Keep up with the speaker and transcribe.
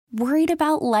Worried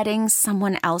about letting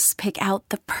someone else pick out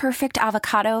the perfect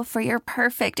avocado for your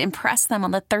perfect impress them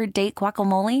on the third date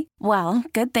guacamole? Well,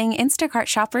 good thing Instacart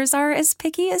shoppers are as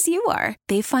picky as you are.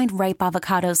 They find ripe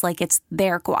avocados like it's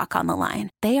their guac on the line.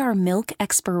 They are milk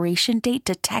expiration date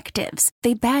detectives.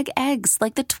 They bag eggs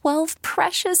like the 12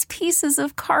 precious pieces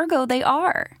of cargo they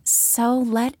are. So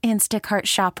let Instacart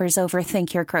shoppers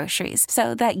overthink your groceries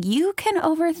so that you can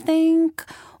overthink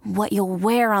what you'll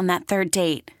wear on that third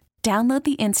date. Download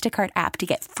the Instacart app to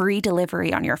get free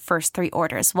delivery on your first 3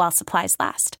 orders while supplies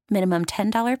last. Minimum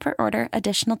 $10 per order.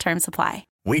 Additional terms apply.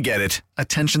 We get it.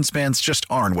 Attention spans just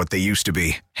aren't what they used to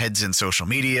be. Heads in social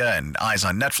media and eyes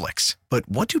on Netflix. But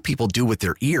what do people do with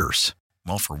their ears?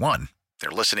 Well, for one, they're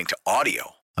listening to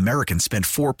audio. Americans spend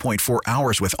 4.4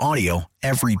 hours with audio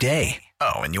every day.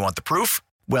 Oh, and you want the proof?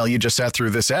 Well, you just sat through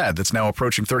this ad that's now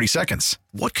approaching 30 seconds.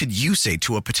 What could you say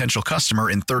to a potential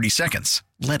customer in 30 seconds?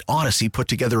 Let Odyssey put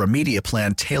together a media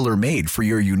plan tailor-made for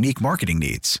your unique marketing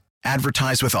needs.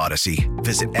 Advertise with Odyssey.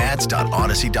 Visit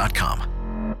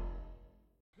ads.odyssey.com.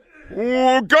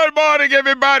 Good morning,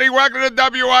 everybody. Welcome to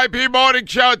WIP Morning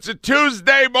Show. It's a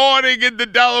Tuesday morning in the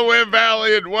Delaware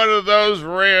Valley, and one of those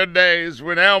rare days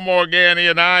when Al Morgani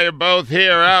and I are both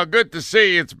here. Al, good to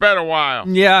see you. It's been a while.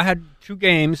 Yeah, I had 2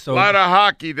 games. So a lot of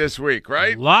hockey this week,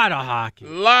 right? A lot of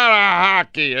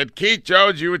hockey. And Keith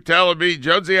Jones, you were telling me,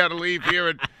 Jonesy had to leave here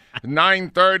at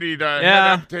 9:30 to head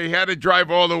up to, he had to drive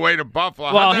all the way to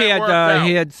Buffalo. Well,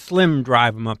 he had Slim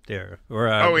drive him up there.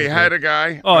 He had a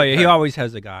guy? Oh, okay. Yeah, he always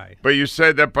has a guy. But you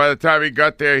said that by the time he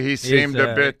got there, he seemed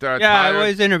a bit tired. Yeah,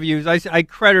 his interviews, I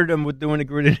credit him with doing a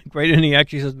great, and he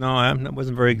actually says, no, that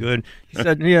wasn't very good. He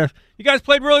said, yeah, you guys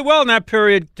played really well in that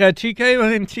period,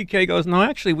 TK. And TK goes, no,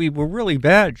 actually, we were really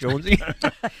bad, Jonesy.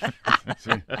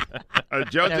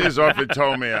 Jonesy has often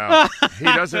told me, Al, he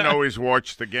doesn't always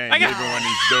watch the game, even when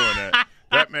he's doing it.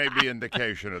 That may be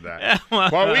indication of that.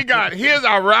 Well, here's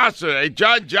our roster.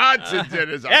 John Johnson's in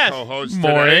as our co-host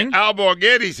today. Al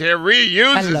Morgani's here,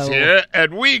 Reuse is here,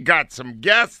 and we got some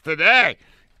guests today.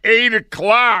 8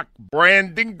 o'clock,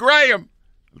 Brandon Graham.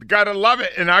 Gotta love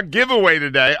it. And our giveaway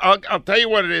today, I'll tell you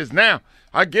what it is now.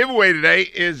 Our giveaway today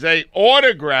is a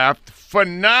autographed,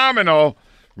 phenomenal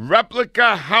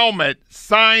replica helmet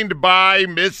signed by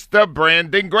Mr.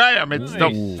 Brandon Graham. It's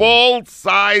the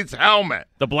full-size helmet.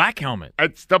 The black helmet.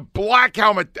 It's the black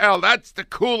helmet. Al, that's the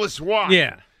coolest one.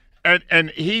 Yeah.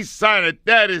 And he signed it.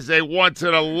 That is a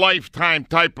once-in-a-lifetime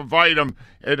type of item.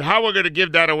 And how we're going to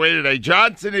give that away today.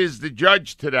 Johnson is the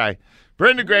judge today.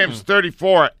 Brandon Graham's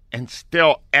 34 and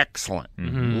still excellent.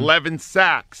 11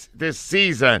 sacks this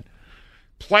season.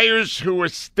 Players who are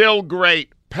still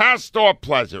great. Past or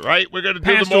present, right? We're going to do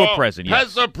them all. Past or present, yes.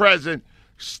 Past or present.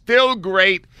 Still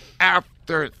great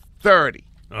after 30.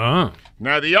 Oh.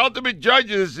 Now, the ultimate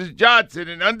judge of this is Johnson,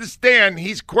 and understand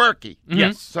he's quirky.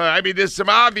 Yes. So, there's some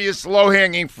obvious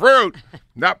low-hanging fruit.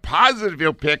 Not positive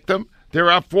he'll pick them.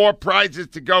 There are 4 prizes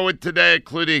to go in today,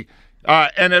 including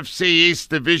NFC East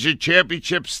Division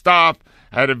Championship stuff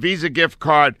and a Visa gift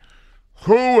card.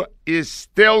 Who is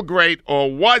still great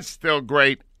or was still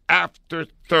great after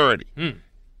 30?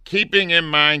 Keeping in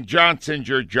mind Johnson's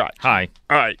your judge. Hi.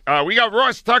 All right. We got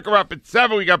Ross Tucker up at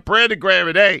 7. We got Brandon Graham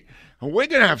at 8. And we're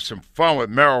going to have some fun with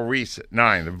Merrill Reese at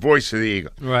 9, the voice of the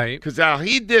Eagle. Right. Because, Al,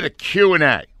 he did a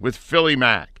Q&A with Philly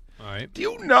Mack. All right. Do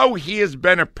you know he has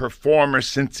been a performer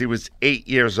since he was 8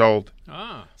 years old?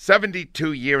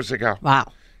 72 years ago.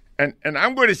 Wow. And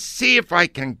I'm going to see if I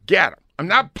can get him. I'm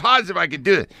not positive I can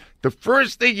do it. The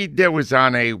first thing he did was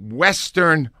on a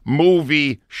Western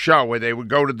movie show where they would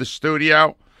go to the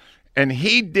studio, and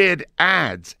he did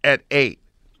ads at 8.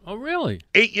 Oh, really?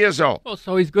 8 years old. Oh,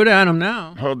 so he's good at them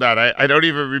now. Hold on. I don't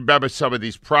even remember some of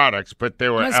these products, but they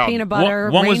were out. Peanut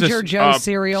butter, One was Ranger Joe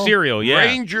cereal. Cereal, yeah.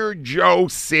 Ranger Joe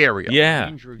cereal.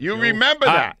 Yeah. You remember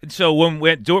that. So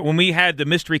when we had the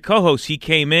mystery co-host, he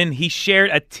came in, he shared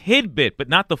a tidbit, but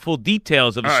not the full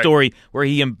details of the story, where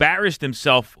he embarrassed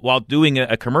himself while doing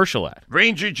a commercial ad.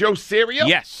 Ranger Joe cereal?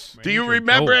 Yes. Do you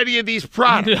remember any of these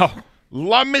products? No.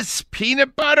 Lummus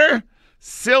peanut butter?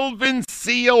 Sylvan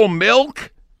Seal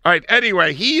milk? All right,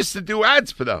 anyway, he used to do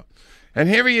ads for those. And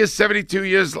here he is 72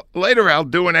 years later, Al,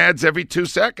 doing ads every 2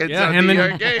 seconds. Yeah, him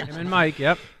and Mike,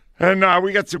 yep. And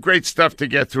we got some great stuff to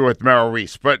get through with Merrill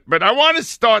Reese. But I want to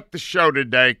start the show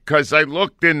today because I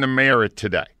looked in the mirror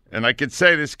today. And I could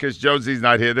say this because Josie's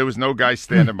not here. There was no guy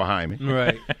standing behind me.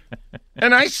 Right.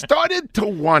 And I started to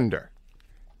wonder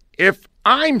if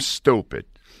I'm stupid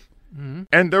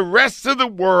and the rest of the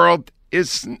world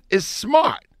is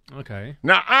smart. Okay.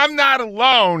 Now, I'm not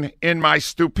alone in my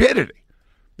stupidity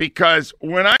because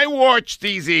when I watch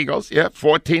these Eagles,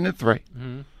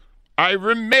 14-3, I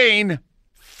remain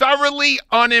thoroughly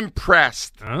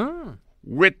unimpressed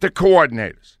with the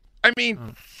coordinators. I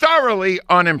mean, thoroughly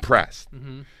unimpressed.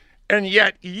 Mm-hmm. And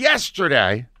yet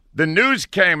yesterday, the news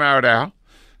came out, Al,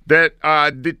 that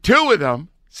the two of them,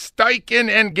 Steichen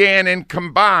and Gannon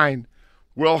combined,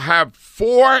 will have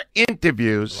 4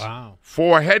 interviews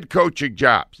for head coaching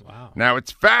jobs. Wow. Now,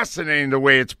 it's fascinating the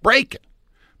way it's breaking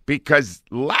because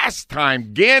last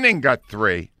time Gannon got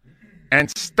 3 and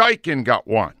Steichen got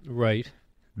 1. Right.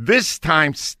 This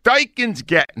time Steichen's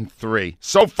getting 3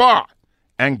 so far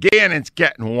and Gannon's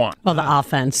getting 1. Well, the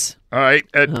offense. All right.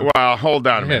 Well, hold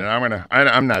on a minute.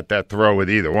 I'm not that throw with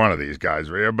either one of these guys,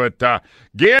 Rhea, but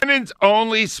Gannon's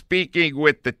only speaking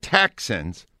with the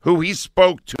Texans, who he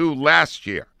spoke to last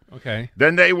year. Okay.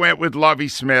 Then they went with Lovie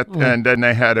Smith, and then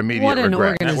they had immediate regret. What an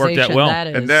organization that worked out well. that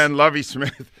is. And then Lovie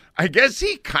Smith, I guess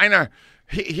he kind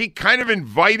of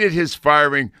invited his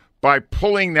firing by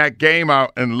pulling that game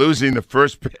out and losing the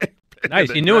first pick.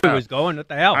 Nice. He knew he was going. What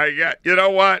the hell? You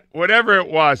know what? Whatever it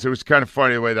was kind of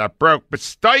funny the way that broke. But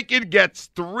Steichen gets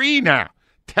 3 now.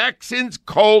 Texans,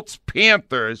 Colts,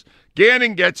 Panthers.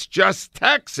 Gannon gets just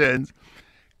Texans.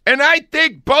 And I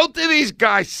think both of these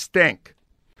guys stink.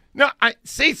 Now, I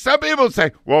see some people say,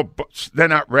 well, they're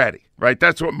not ready, right?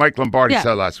 That's what Mike Lombardi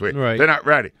said last week. Right. They're not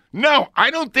ready. No,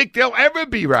 I don't think they'll ever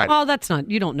be ready. Well, that's not,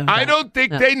 you don't know that. I don't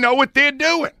think they know what they're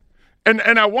doing.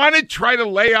 And I want to try to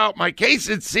lay out my case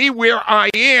and see where I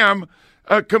am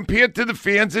compared to the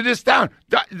fans of this town.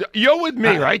 You're with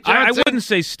me, right, Johnson? I wouldn't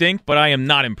say stink, but I am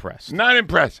not impressed. Not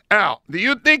impressed. Al, do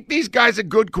you think these guys are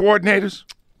good coordinators?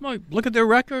 Well, look at their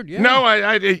record. Yeah. No,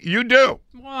 you do.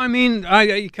 Well, I mean,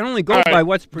 you can only go by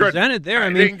what's presented there.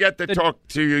 I didn't get to talk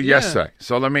to you yesterday,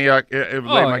 so let me lay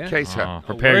my case out.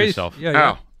 Prepare yourself.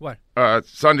 Yeah. What?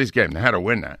 Sunday's game. They had to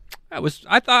win that.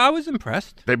 I thought I was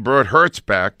impressed. They brought Hurts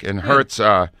back, and Hurts,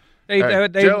 Jalen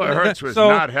Hurts was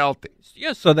not healthy.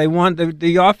 Yeah, so they won.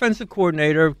 The offensive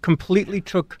coordinator completely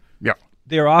took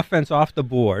their offense off the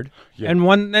board and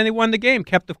won. Then they won the game,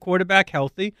 kept the quarterback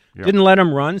healthy, didn't let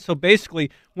him run. So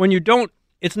basically, when you don't,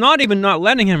 it's not even not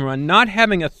letting him run. Not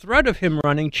having a threat of him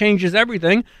running changes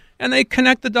everything, and they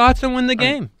connect the dots and win the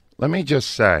game. Let me just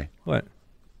say. What?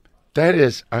 That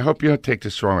is, I hope you don't take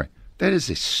this wrong way. That is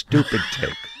a stupid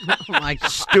take. Oh, my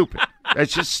God. Stupid.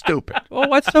 That's just stupid. Well,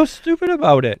 what's so stupid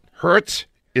about it? Hurts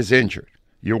is injured.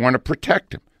 You want to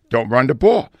protect him. Don't run the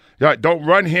ball. Don't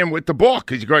run him with the ball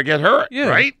because you're going to get hurt,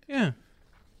 right? Yeah.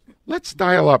 Let's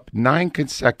dial up 9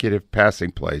 consecutive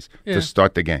passing plays to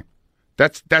start the game.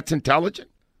 That's intelligent.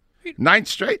 9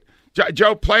 straight.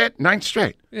 Joe, play it. 9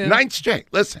 straight. 9 straight.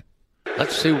 Listen.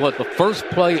 Let's see what the first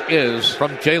play is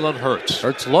from Jalen Hurts.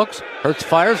 Hurts looks, Hurts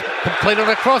fires, completed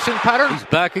a crossing pattern. He's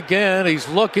back again, he's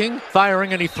looking,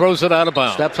 firing, and he throws it out of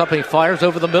bounds. Steps up and he fires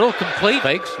over the middle, complete,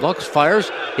 fakes, looks, fires,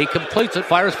 he completes it,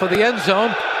 fires for the end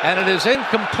zone, and it is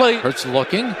incomplete. Hurts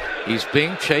looking, he's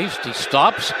being chased, he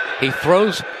stops, he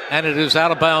throws, and it is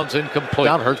out of bounds, incomplete.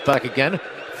 Down, Hurts back again.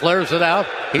 Flares it out.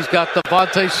 He's got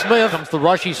Devontae Smith. Comes the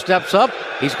rush. He steps up.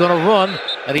 He's going to run,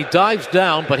 and he dives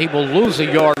down, but he will lose a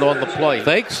yard on the play.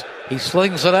 Fakes. He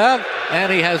slings it out,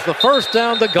 and he has the first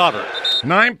down to Goddard.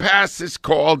 9 passes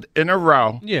called in a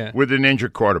row with an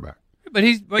injured quarterback. But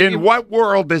in what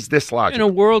world is this logical? In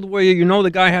a world where you know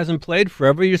the guy hasn't played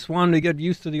forever, you just want him to get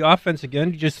used to the offense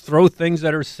again. You just throw things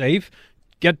that are safe,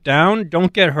 get down,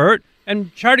 don't get hurt.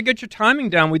 And try to get your timing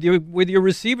down with your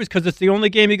receivers because it's the only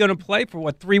game you're going to play for,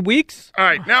 3 weeks? All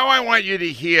right, now I want you to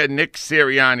hear Nick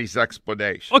Sirianni's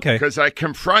explanation. Okay. Because I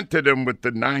confronted him with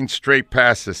the 9 straight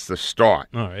passes to start.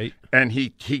 All right. And he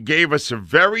gave us a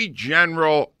very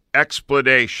general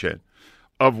explanation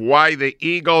of why the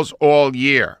Eagles all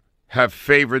year have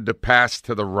favored the pass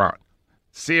to the run.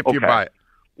 See if you buy it.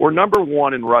 We're number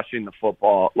 1 in rushing the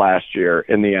football last year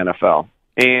in the NFL.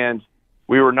 And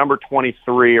we were number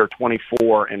 23 or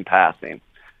 24 in passing.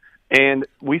 And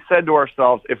we said to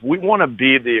ourselves, if we want to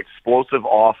be the explosive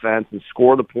offense and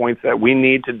score the points that we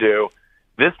need to do,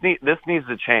 this needs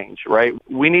to change, right?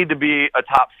 We need to be a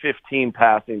top 15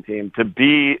 passing team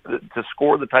to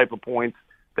score the type of points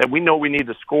that we know we need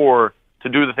to score to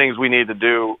do the things we need to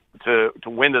do to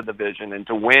win the division and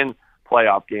to win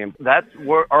playoff games. That's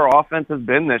where our offense has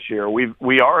been this year. We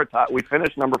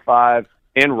finished number 5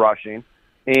 in rushing.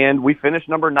 And we finished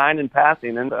number 9 in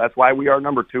passing, and that's why we are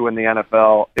number 2 in the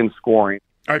NFL in scoring.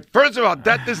 All right, first of all,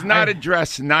 that does not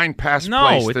address 9 pass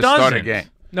plays to start a game.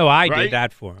 No, I did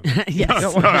that for him.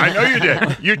 Yes. No, I know you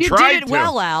did. You tried did it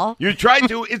well, Al. You tried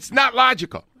to. It's not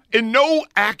logical. In no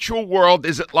actual world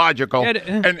is it logical.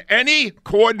 And any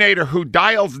coordinator who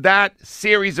dials that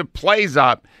series of plays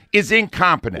up is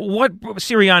incompetent. What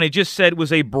Sirianni just said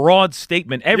was a broad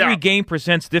statement. Every game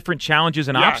presents different challenges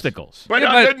and obstacles. But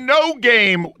under no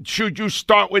game should you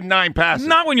start with 9 passes.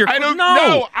 Not when you're...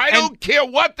 I don't care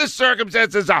what the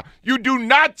circumstances are. You do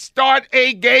not start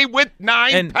a game with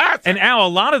 9 passes. And Al, a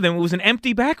lot of them, it was an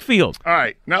empty backfield. All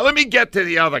right. Now let me get to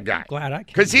the other guy. Glad I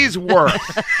can. Because he's worse.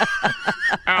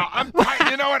 Al,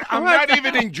 you know what? I'm not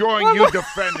even enjoying you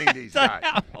defending these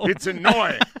guys. It's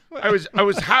annoying. I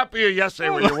was happier yesterday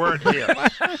when you weren't here.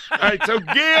 All right, so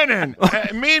Gannon.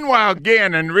 Meanwhile,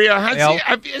 Gannon, Rhea,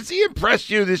 has he impressed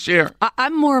you this year?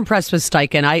 I'm more impressed with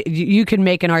Steichen. You can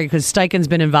make an argument because Steichen's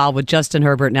been involved with Justin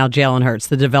Herbert, now Jalen Hurts,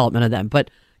 the development of them. But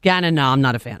Gannon, no, I'm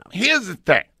not a fan of. Here's the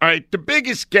thing. All right, the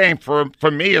biggest game for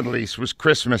me at least was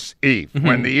Christmas Eve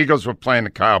when the Eagles were playing the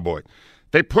Cowboys.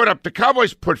 The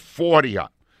Cowboys put 40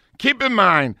 up. Keep in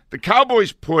mind, the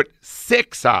Cowboys put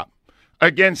 6 up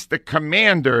against the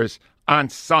Commanders on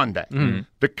Sunday.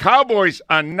 The Cowboys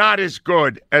are not as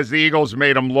good as the Eagles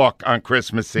made them look on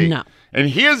Christmas Eve. No. And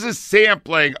here's a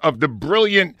sampling of the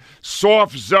brilliant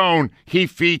soft zone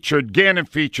Gannon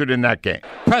featured in that game.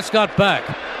 Prescott back,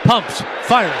 pumps,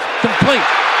 fires, complete,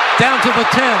 down to the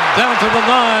 10, down to the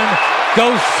 9,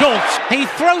 goes Schultz. He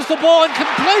throws the ball and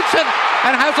completes it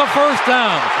and has a first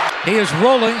down. He is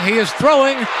rolling, he is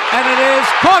throwing, and it is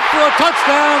caught for a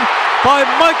touchdown by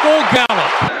Michael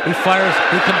Gallup. He fires,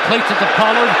 he completes it to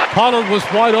Pollard. Pollard was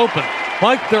wide open.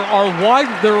 Mike, there are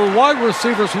wide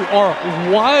receivers who are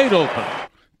wide open.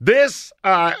 This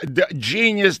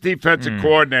genius defensive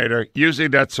coordinator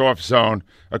using that soft zone,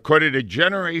 according to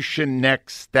Generation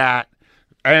Next Stat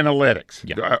Analytics,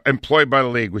 employed by the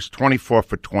league, was 24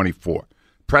 for 24.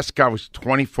 Prescott was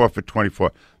 24 for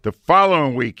 24. The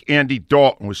following week, Andy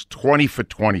Dalton was 20 for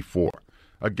 24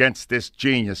 against this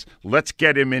genius. Let's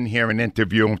get him in here and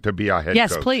interview him to be our head coach.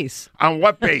 Yes, please. On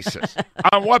what basis?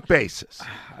 On what basis?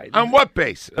 On what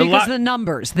basis? Because the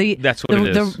numbers. That's what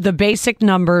it is. The basic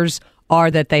numbers are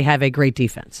that they have a great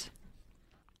defense.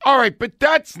 All right, but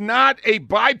that's not a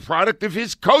byproduct of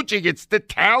his coaching. It's the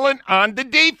talent on the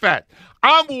defense.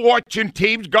 I'm watching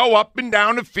teams go up and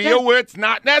down the field where it's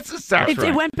not necessary.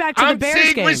 It went back to the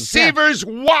Bears game. I'm seeing receivers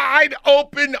wide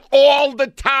open all the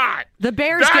time. The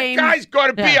Bears game. That guy's got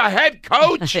to be a head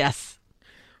coach. Yes.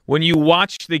 When you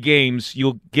watch the games,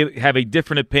 you'll have a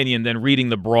different opinion than reading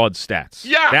the broad stats.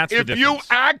 Yeah, that's if the you difference.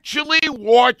 actually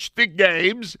watch the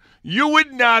games, you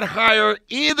would not hire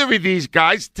either of these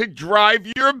guys to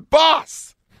drive your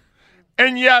bus.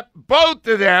 And yet both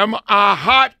of them are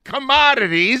hot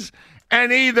commodities,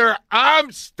 and either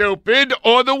I'm stupid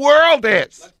or the world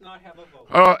is. Let's not have a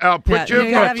vote. Put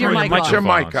your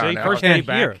mic on. See, first day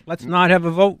back. Let's not have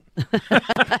a vote.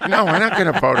 No, we're not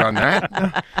going to vote on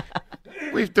that.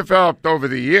 We've developed over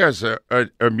the years a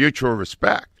mutual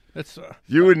respect.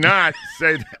 You would not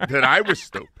say that I was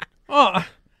stupid. Oh,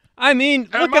 I mean,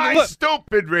 Am I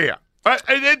stupid, Rhea?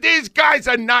 These guys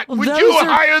are not. Would you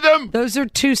hire them? Those are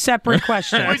two separate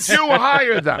questions. Would you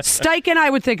hire them? Steichen, I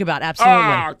would think about, absolutely.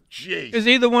 Oh, jeez. Is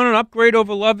either one an upgrade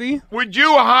over Lovey? Would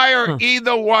you hire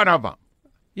either one of them?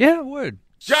 Yeah, I would.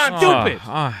 Stupid.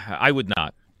 I would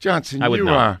not. Johnson, I would you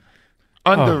not. are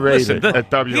underrated Listen,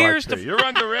 at WIP. You're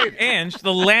underrated. And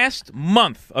the last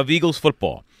month of Eagles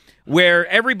football, where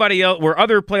everybody else, where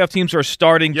other playoff teams are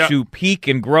starting to peak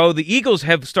and grow, the Eagles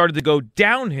have started to go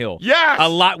downhill a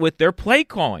lot with their play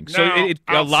calling. So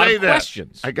a lot of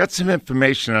questions. I got some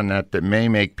information on that may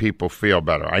make people feel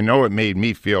better. I know it made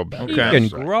me feel better. Okay. You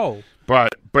can grow.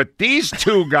 But these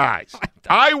two guys,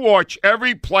 I watch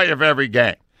every play of every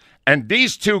game. And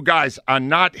these two guys are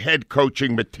not head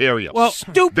coaching material. Well,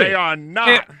 stupid. They are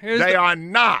not. They are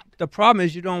not. The problem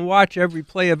is you don't watch every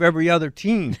play of every other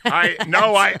team. I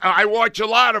watch a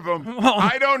lot of them.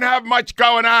 I don't have much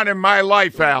going on in my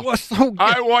life, Al.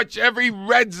 I watch every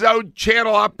red zone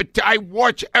channel up. I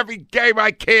watch every game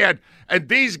I can. And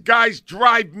these guys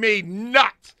drive me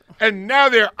nuts. And now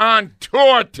they're on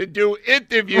tour to do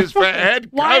interviews for head coaching.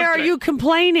 Why are you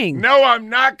complaining? No, I'm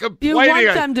not complaining. You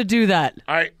want them to do that.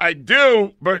 I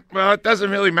do, but it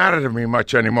doesn't really matter to me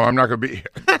much anymore. I'm not going to be here.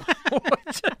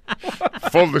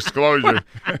 Full disclosure.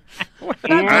 Not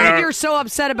that you're so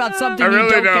upset about something you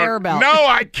don't care about. No,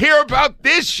 I care about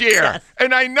this year. Yes.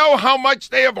 And I know how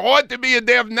much they have haunted me, and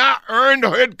they have not earned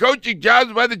head coaching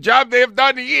jobs by the job they have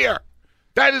done here.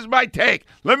 That is my take.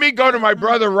 Let me go to my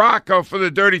brother Rocco for the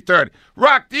Dirty Third.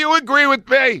 Rock, do you agree with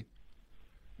me?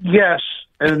 Yes,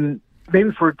 and maybe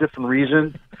for a different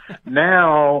reason.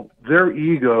 Now their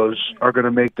egos are going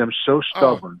to make them so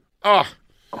stubborn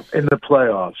in the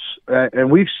playoffs,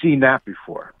 and we've seen that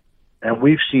before. And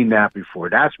we've seen that before.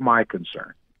 That's my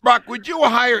concern. Rock, would you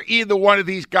hire either one of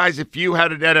these guys if you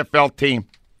had an NFL team?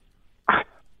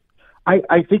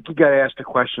 I think you got to ask the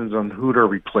questions on who they're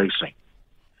replacing.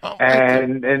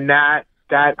 And that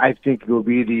I think will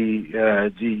be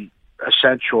the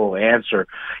essential answer.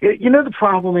 You know the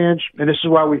problem, Ange, and this is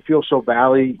why we feel so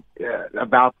badly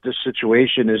about this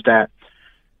situation, is that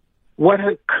what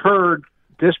occurred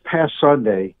this past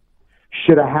Sunday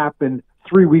should have happened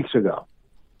 3 weeks ago.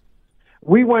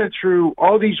 We went through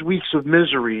all these weeks of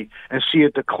misery and see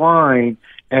a decline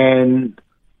and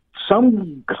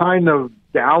some kind of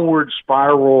downward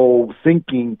spiral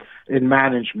thinking in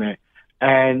management,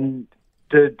 and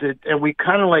and we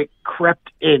kind of like crept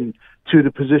in to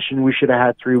the position we should have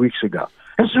had 3 weeks ago.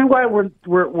 And so why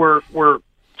we're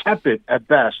tepid at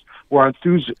best. We're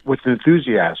with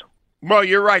enthusiasm. Well,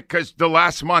 you're right, because the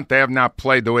last month they have not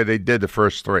played the way they did the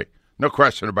first three. No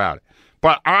question about it.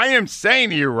 But I am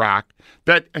saying to you, Rock,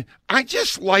 that I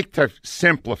just like to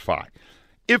simplify.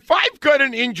 If I've got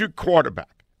an injured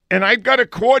quarterback and I've got a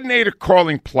coordinator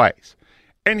calling plays,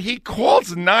 and he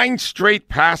calls 9 straight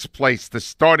pass plays to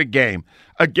start a game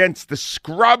against the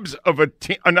scrubs of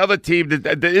another team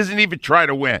that isn't even trying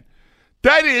to win,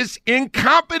 that is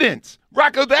incompetence.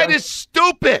 Rocco, that is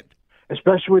stupid.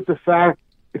 Especially with the fact,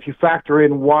 if you factor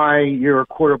in why your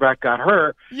quarterback got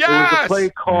hurt, yes. It was the play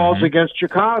calls against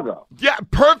Chicago. Yeah,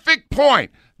 perfect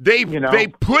point. They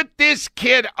put this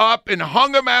kid up and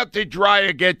hung him out to dry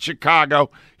against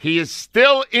Chicago. He is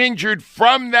still injured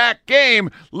from that game.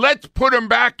 Let's put him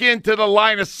back into the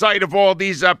line of sight of all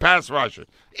these pass rushers.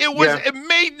 It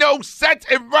made no sense.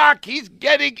 And Rock, he's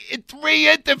getting 3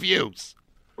 interviews.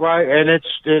 Right, and it's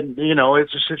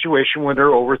a situation where they're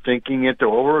overthinking it, they're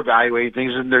over-evaluating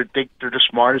things, and they're the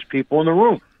smartest people in the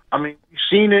room. I mean,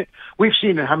 we've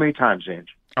seen it how many times,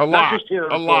 Ange? A lot. Not just here in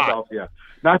Philadelphia.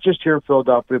 Not just here in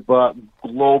Philadelphia, but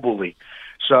globally.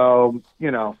 So,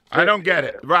 I don't get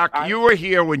it. Rock, you were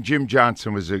here when Jim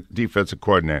Johnson was a defensive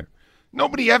coordinator.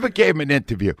 Nobody ever gave him an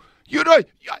interview.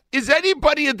 Is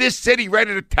anybody in this city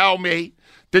ready to tell me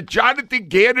that Jonathan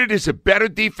Gannon is a better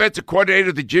defensive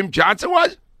coordinator than Jim Johnson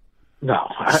was? No.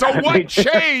 So what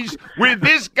changed when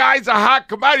this guy's a hot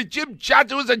commodity? Jim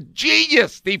Johnson was a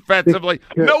genius defensively.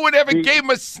 No one ever gave him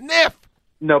a sniff.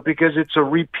 No, because it's a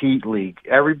repeat league.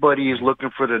 Everybody is looking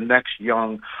for the next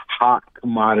young, hot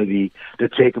commodity to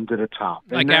take them to the top.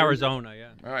 Like Arizona, yeah.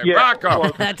 All right, Rocco.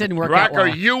 That didn't work out well.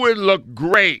 Rocco, you would look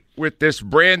great with this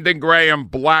Brandon Graham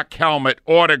black helmet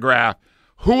autograph.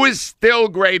 Who is still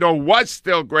great or was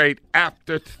still great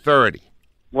after 30?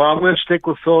 Well, I'm going to stick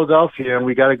with Philadelphia, and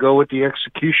we got to go with the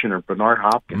executioner, Bernard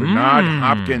Hopkins. Bernard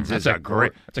Hopkins is a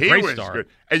great start. Good.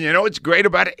 And you know what's great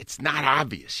about it? It's not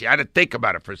obvious. You had to think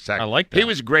about it for a second. I like that. He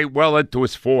was great well into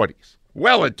his 40s.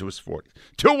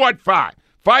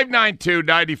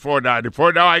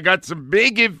 215-592-9494. Now, I got some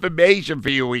big information for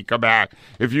you when we come back.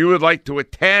 If you would like to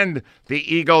attend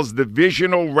the Eagles'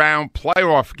 divisional round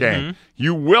playoff game,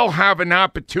 you will have an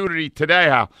opportunity today,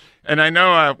 Hal. And I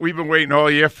know we've been waiting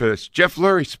all year for this. Jeff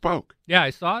Lurie spoke. Yeah,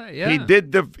 I saw that. Yeah, he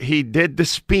did the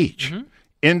speech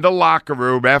in the locker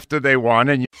room after they won.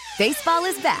 And baseball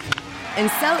is back, and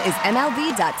so is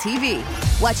MLB.tv.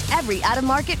 Watch every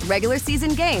out-of-market regular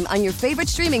season game on your favorite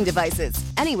streaming devices,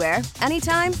 anywhere,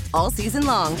 anytime, all season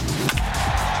long.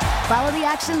 Follow the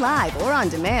action live or on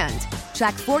demand.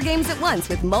 Track 4 games at once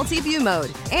with multi-view mode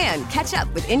and catch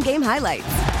up with in-game highlights.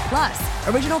 Plus,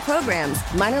 original programs,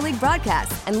 minor league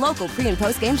broadcasts, and local pre- and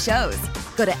post-game shows.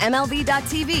 Go to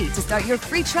MLB.tv to start your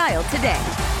free trial today.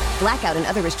 Blackout and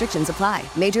other restrictions apply.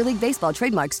 Major League Baseball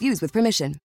trademarks used with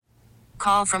permission.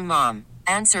 Call from mom.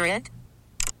 Answer it.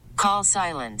 Call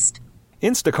silenced.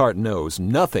 Instacart knows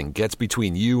nothing gets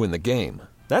between you and the game.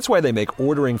 That's why they make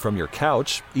ordering from your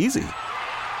couch easy.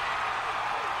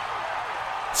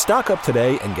 Stock up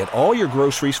today and get all your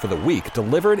groceries for the week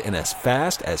delivered in as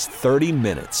fast as 30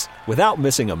 minutes without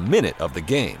missing a minute of the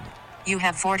game. You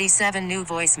have 47 new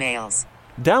voicemails.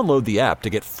 Download the app to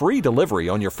get free delivery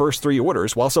on your first 3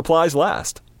 orders while supplies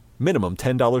last. Minimum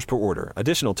 $10 per order.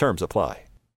 Additional terms apply.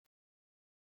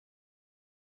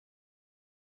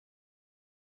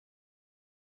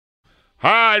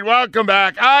 Hi, welcome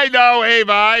back. I know,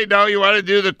 Ava, I know you want to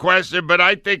do the question, but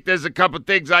I think there's a couple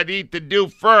things I need to do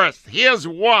first. Here's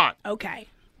one. Okay.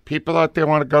 People out there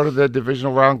want to go to the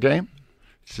divisional round game?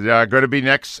 It's going to be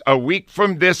a week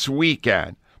from this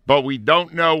weekend, but we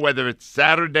don't know whether it's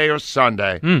Saturday or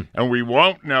Sunday, and we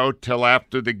won't know till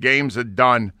after the games are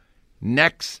done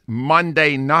next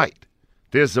Monday night.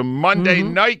 There's a Monday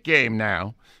night game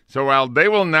now. So, they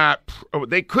will not –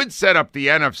 they could set up the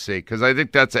NFC because I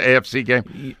think that's an AFC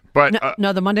game. But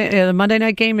no, the Monday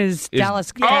night game is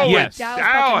Dallas. Yes,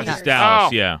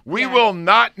 Dallas. Yeah. We will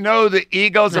not know the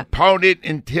Eagles' opponent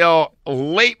until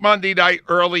late Monday night,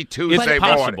 early Tuesday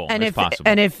morning. And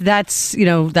if that's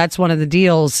that's one of the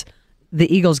deals,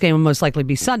 the Eagles game will most likely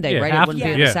be Sunday, right? It wouldn't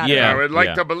be on Saturday. Yeah, I would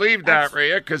like to believe that,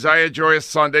 Rhea, because I enjoy a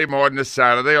Sunday more than a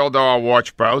Saturday, although I'll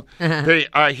watch both.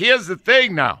 Here's the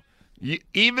thing now.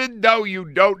 Even though you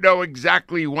don't know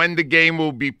exactly when the game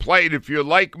will be played, if you're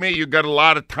like me, you got a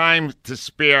lot of time to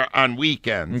spare on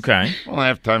weekends. Okay. Well, I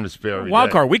have time to spare every Wild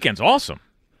day. Card Weekend's awesome.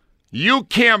 You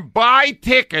can buy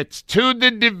tickets to the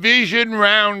division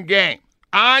round game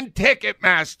on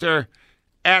Ticketmaster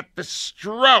at the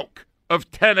stroke of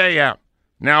 10 a.m.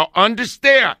 Now,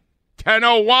 understand,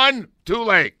 10:01, too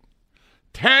late.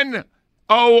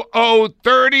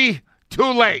 10:00:30,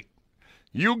 too late.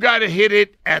 You got to hit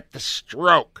it at the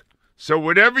stroke. So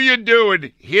whatever you're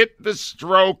doing, hit the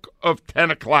stroke of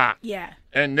 10 o'clock. Yeah.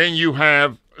 And then you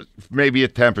have maybe a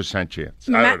 10% chance.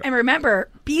 And remember,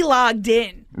 be logged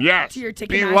in. Yes. To your Ticketmaster.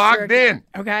 Be logged in.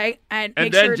 Okay? And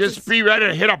then sure just be ready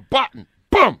to hit a button.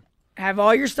 Boom. Have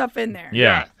all your stuff in there.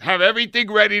 Yeah. Have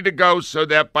everything ready to go so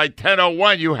that by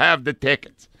 10:01 you have the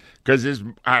tickets. Because there's,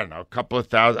 I don't know, a couple of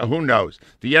thousand. Who knows?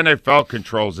 The NFL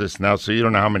controls this now, so you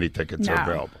don't know how many tickets are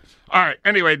available. All right.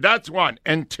 Anyway, that's one.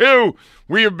 And two,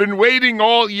 we have been waiting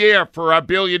all year for our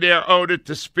billionaire owner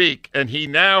to speak, and he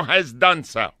now has done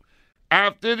so.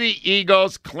 After the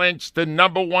Eagles clinched the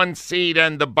number 1 seed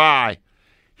and the bye,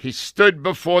 he stood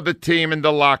before the team in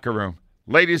the locker room.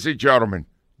 Ladies and gentlemen,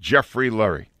 Jeffrey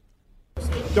Lurie.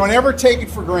 Don't ever take it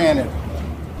for granted.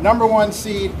 Number 1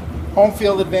 seed, home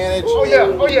field advantage. Oh,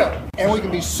 yeah. And we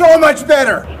can be so much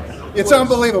better. It's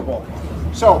unbelievable.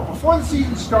 So, before the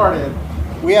season started,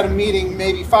 we had a meeting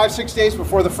maybe 5-6 days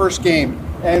before the first game.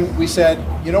 And we said,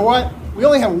 you know what? We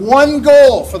only have one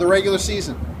goal for the regular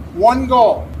season. One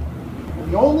goal.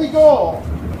 And the only goal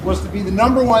was to be the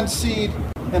number 1 seed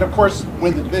and, of course,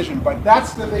 win the division. But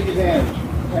that's the big advantage.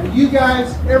 And you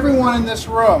guys, everyone in this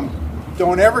room,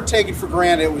 don't ever take it for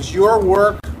granted. It was your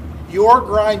work, your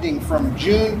grinding from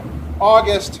June,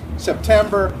 August,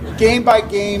 September, game by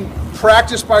game,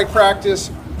 practice by practice.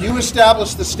 You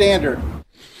established the standard.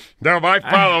 Now, my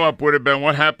follow-up would have been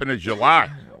what happened in July.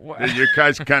 Did you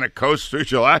guys kind of coast through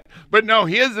July? But no,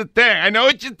 here's the thing. I know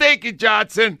what you're thinking,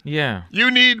 Johnson. Yeah. You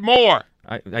need more.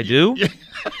 I do?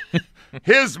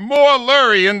 Here's more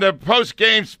Lurie in the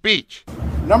post-game speech.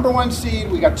 Number 1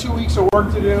 seed, we got 2 weeks of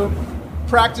work to do.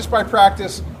 Practice by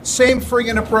practice, same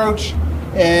friggin' approach,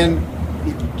 and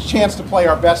a chance to play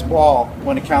our best ball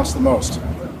when it counts the most.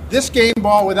 This game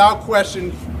ball, without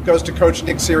question, goes to Coach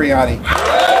Nick Sirianni. All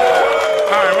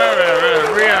right, wait.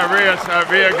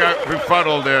 Rhea got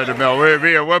befuddled there in the middle.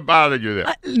 Rhea, what bothered you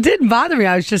there? It didn't bother me.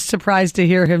 I was just surprised to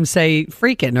hear him say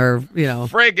freaking or,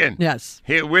 Friggin'. Yes.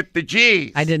 Here with the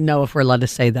G's. I didn't know if we're allowed to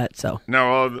say that, so.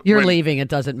 No. You're leaving. It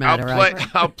doesn't matter.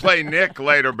 I'll play Nick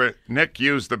later, but Nick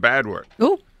used the bad word.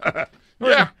 Ooh.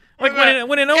 Yeah. Like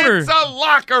when an owner, it's a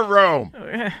locker room.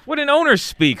 When an owner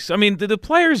speaks, I mean, do the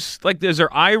players is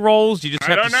there eye rolls? You just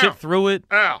have to sit through it.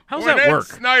 Al, how's when that Ed work?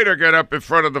 Snyder got up in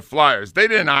front of the Flyers, they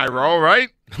didn't eye roll, right?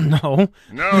 No.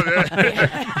 I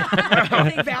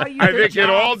think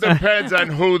it all depends on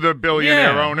who the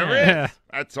billionaire owner is.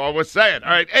 That's all we're saying.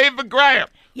 All right, Ava Graham.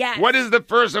 Yes. What is the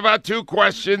first of our 2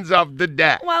 questions of the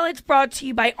day? Well, it's brought to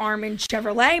you by Armin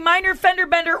Chevrolet. Minor fender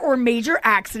bender or major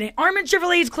accident, Armin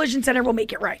Chevrolet's Collision Center will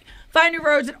make it right. Find your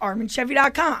roads at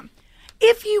ArminChevy.com.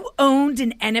 If you owned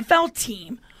an NFL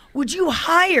team, would you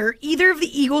hire either of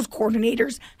the Eagles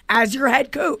coordinators as your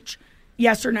head coach?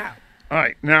 Yes or no? All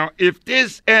right. Now, if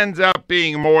this ends up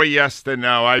being more yes than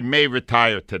no, I may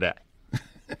retire today.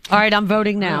 All right, I'm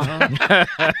voting now.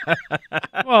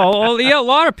 Well, a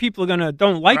lot of people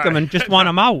don't like him and just want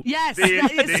him out. Yes.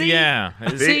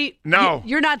 No.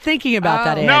 You're not thinking about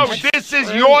that, Ange. No, this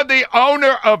is you're the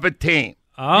owner of a team.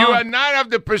 Oh. You are not of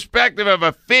the perspective of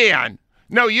a fan.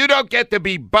 No, you don't get to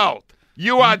be both.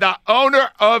 You are the owner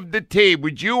of the team.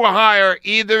 Would you hire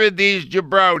either of these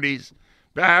jabronis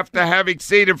after having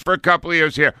seen him for a couple of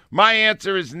years here? My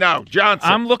answer is no.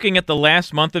 Johnson. I'm looking at the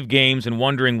last month of games and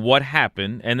wondering what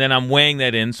happened, and then I'm weighing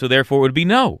that in, so therefore it would be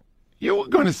no. You were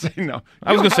going to say no.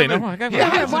 I was going to say no. Why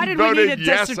did we need a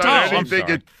yes test on anything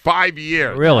in 5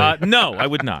 years? Really? No, I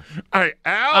would not. All right,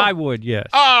 Al? I would, yes.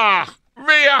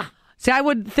 Rhea. See, I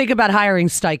would think about hiring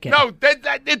Steichen. No,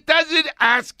 it doesn't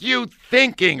ask you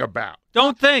thinking about.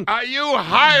 Don't think. Are you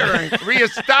hiring? Rhea,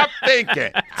 stop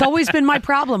thinking. It's always been my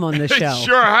problem on this show. It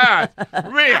sure has.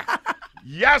 Rhea,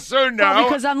 yes or no? Well,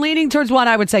 because I'm leaning towards one,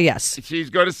 I would say yes. She's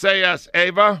going to say yes.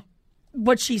 Ava?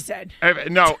 what she said.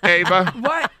 No, Ava.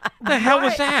 What the hell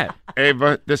was that?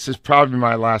 Ava, this is probably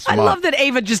my last month. I love that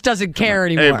Ava just doesn't care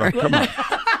anymore. Ava, come on.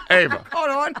 Ava. Hold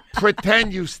on.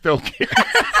 Pretend you still care.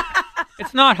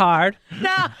 It's not hard.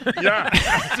 No. Yeah.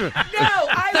 No,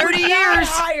 I 30 would years. not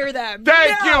hire them.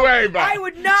 Thank No, you, Ava. I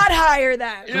would not hire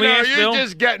them. You're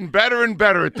just getting better and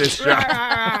better at this job.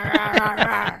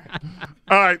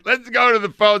 All right, let's go to the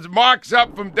phones. Mark's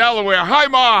up from Delaware. Hi,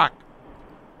 Mark.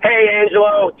 Hey,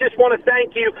 Angelo. Just want to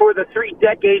thank you for the 3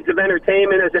 decades of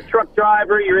entertainment. As a truck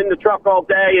driver, you're in the truck all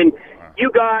day, and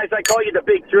you guys, I call you the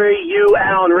big three, you,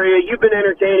 Al, and Rhea, you've been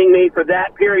entertaining me for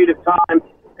that period of time,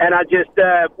 and I just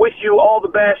wish you all the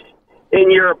best in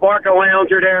your Barca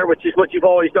Lounger there, which is what you've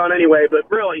always done anyway, but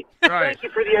really, thank you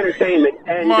for the entertainment.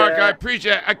 And, Mark, I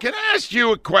appreciate it. Can I ask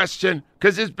you a question?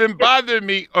 Because it's been bothering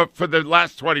me for the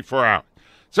last 24 hours.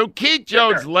 So Keith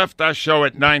Jones left our show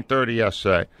at 9:30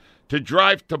 yesterday to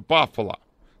drive to Buffalo,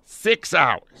 6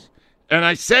 hours. And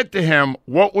I said to him,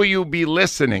 what will you be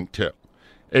listening to?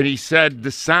 And he said,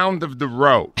 the sound of the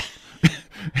road.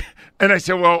 And I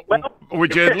said, well,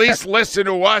 would you at least listen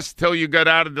to us till you got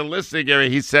out of the listening area?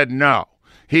 He said, no.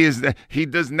 He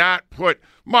does not put.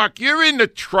 Mark, you're in the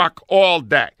truck all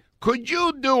day. Could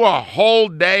you do a whole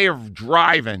day of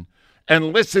driving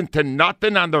and listen to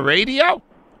nothing on the radio?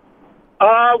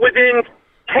 Within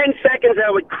 10 seconds, I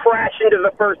would crash into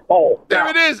the first pole. There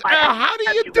it is. How do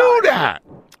you do that?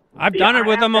 I've done it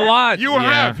with him a lot. You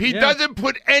have. He doesn't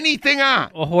put anything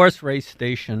on. A horse race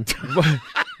station.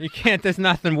 You can't. There's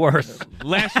nothing worse.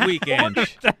 Last week he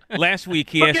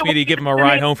asked me to give him a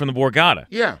ride home from the Borgata.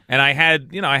 Yeah. And I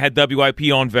had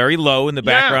WIP on very low in the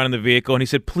background in the vehicle, and he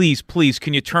said, please,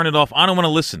 can you turn it off? I don't want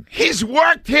to listen. He's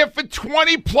worked here for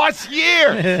 20-plus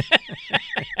years.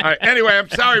 All right, anyway, I'm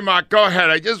sorry, Mark. Go ahead.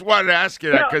 I just wanted to ask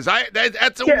you that because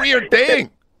that's a weird thing.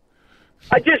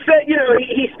 I just said,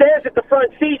 he stares at the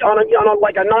front seat on a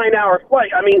like a 9-hour flight.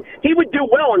 I mean, he would do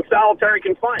well in solitary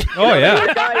confinement. Oh, yeah.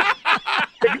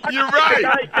 You're right. The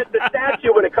guy's just a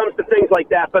statue when it comes to things like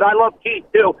that, but I love Keith,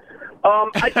 too.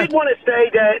 I did want to say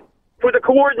that for the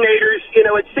coordinators,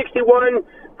 at 61,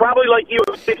 probably like you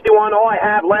at 61, all I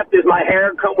have left is my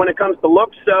hair when it comes to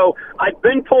looks, so I've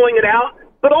been pulling it out,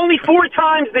 but only 4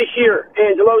 times this year,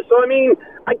 Angelo. So, I mean,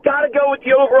 I got to go with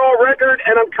the overall record,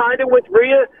 and I'm kind of with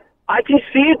Rhea. I can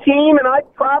see a team, and I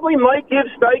probably might give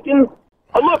Steichen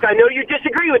a look. I know you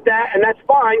disagree with that, and that's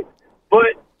fine.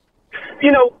 But,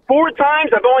 4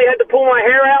 times I've only had to pull my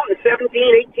hair out in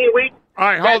 17, 18 weeks. All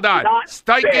right, hold on.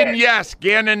 Steichen, yes.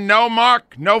 Gannon, no,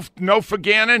 Mark? No for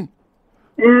Gannon?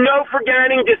 No for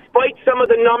Gannon, despite some of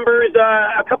the numbers.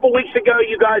 A couple weeks ago,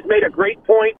 you guys made a great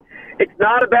point. It's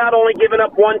not about only giving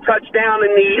up 1 touchdown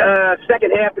in the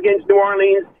second half against New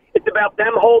Orleans. It's about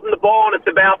them holding the ball, and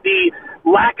it's about the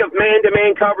lack of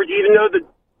man-to-man coverage. Even though the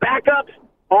backups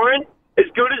aren't as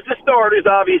good as the starters,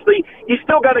 obviously, you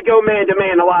still got to go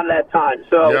man-to-man a lot of that time.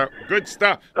 So, yeah, good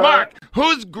stuff. Mark,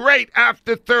 who's great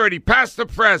after 30, past the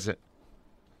present?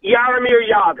 Jaromir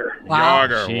Jagr. Wow.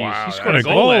 Jagr, Jeez, wow. He scored a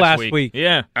goal last week.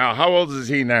 Yeah. How old is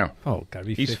he now? Oh, gotta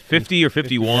be 50. He's 50 or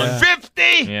 51. Yeah. 50?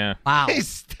 Yeah. Wow. He's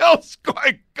still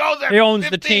scoring goals at He owns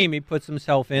 50? the team. He puts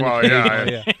himself in. Well,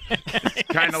 yeah.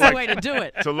 That's Like, the way to do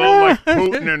it. it's a little like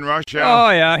Putin and Russia.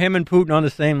 Oh, yeah. Him and Putin on the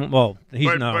same. Well, he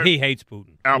hates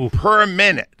Putin. Per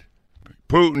minute,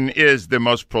 Putin is the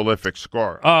most prolific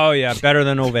scorer. Oh, yeah. Better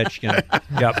than Ovechkin.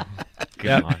 Yep.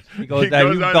 Yep. He goes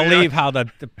down. You believe how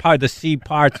the sea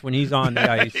parts when he's on the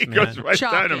ice. He man. goes right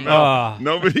down the middle. Oh.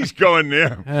 Nobody's going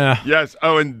near. Yes.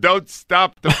 Oh, and don't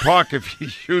stop the puck if he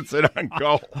shoots it on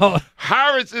goal.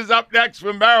 Harris is up next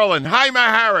from Maryland. Hi,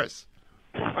 Matt Harris.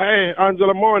 Hey,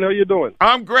 Angela Morin, how you doing?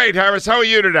 I'm great, Harris. How are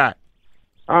you today?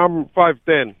 I'm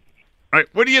 5'10". All right,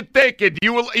 what are you thinking? Do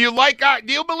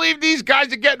you believe these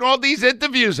guys are getting all these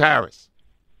interviews, Harris?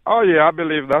 Oh, yeah, I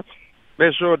believe that.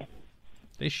 They should.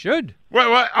 They should.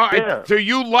 Yeah. So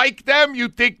you like them? You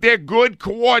think they're good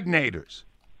coordinators?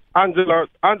 Angela,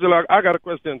 I got a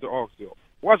question to ask you.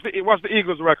 What's the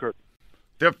Eagles' record?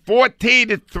 They're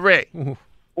 14-3.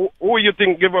 Who you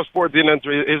think give us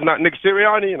 14-3? Is not Nick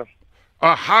Sirianni?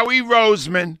 Howie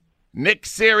Roseman, Nick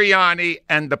Sirianni,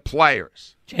 and the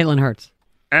players. Jalen Hurts.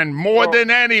 And more than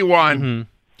anyone,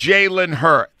 Jalen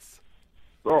Hurts.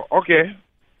 Oh, okay.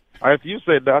 If you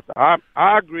say that,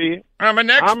 I agree. I'm an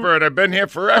expert. I've been here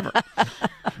forever.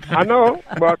 I know,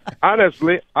 but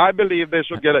honestly, I believe they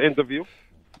should get an interview.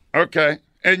 Okay.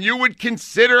 And you would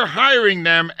consider hiring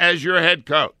them as your head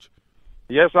coach?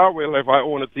 Yes, I will if I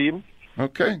own a team.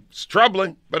 Okay. It's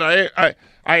troubling, but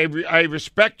I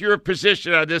respect your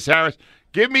position on this, Harris.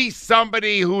 Give me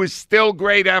somebody who is still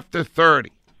great after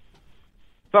 30.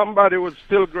 somebody was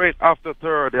still great after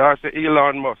 30. I say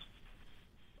Elon Musk.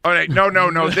 All right, no.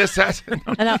 This has no.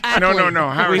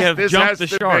 Harris, We have this jumped has the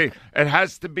to shark. be. It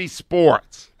has to be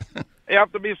sports. It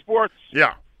have to be sports.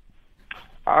 Yeah.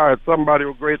 All right, somebody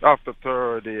was great after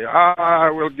 30. I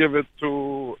will give it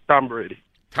to Tom Brady.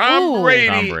 Tom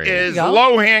Brady is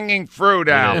low-hanging fruit,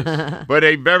 Al, but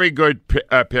a very good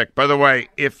pick. By the way,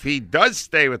 if he does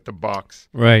stay with the Bucs,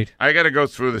 right? I got to go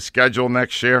through the schedule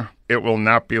next year. It will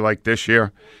not be like this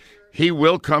year. He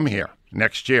will come here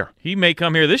next year. He may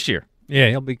come here this year. Yeah,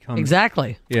 he'll become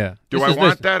exactly. Yeah. Do I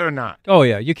want that or not? Oh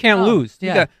yeah, you can't lose.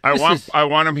 Yeah. I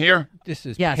want him here. This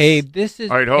is Yes. paved. This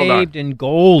is All right, hold on. paved in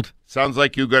gold. Sounds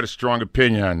like you got a strong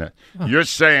opinion on that. You're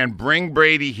saying bring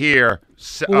Brady here,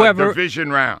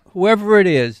 division round. Whoever it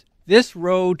is, this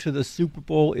road to the Super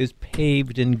Bowl is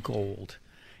paved in gold.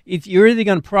 You're either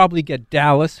going to probably get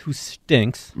Dallas, who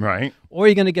stinks, right, or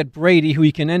you're going to get Brady, who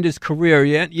he can end his career.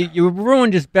 You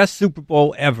ruined his best Super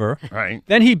Bowl ever. Right.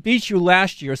 Then he beat you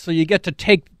last year, so you get to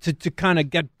to kind of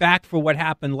get back for what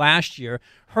happened last year.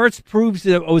 Hurts proves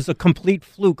that it was a complete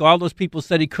fluke. All those people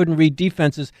said he couldn't read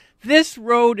defenses. This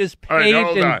road is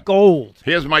paved in gold.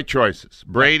 Here's my choices.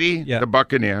 Brady, the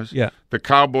Buccaneers, the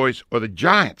Cowboys, or the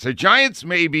Giants. The Giants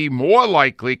may be more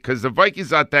likely because the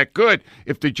Vikings aren't that good.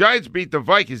 If the Giants beat the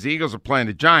Vikings, the Eagles are playing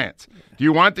the Giants. Do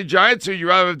you want the Giants or you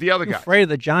rather have the other guy? Afraid of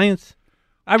the Giants?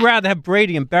 I'd rather have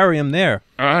Brady and bury him there.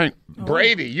 All right.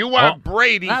 Brady. You want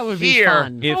Brady that would here. Be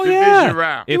fun. Division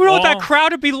round. You know what that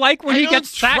crowd would be like when he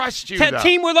gets that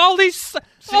team with all these... See,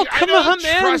 come I don't on,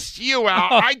 man. trust you, Al.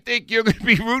 I think you're going to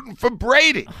be rooting for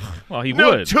Brady. Well, he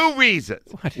would. Two reasons.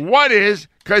 One is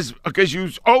because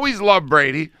you always love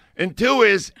Brady, and two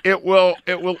is it will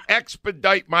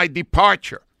expedite my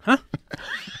departure. Huh?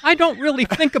 I don't really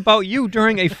think about you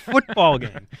during a football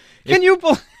game. Can you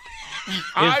believe...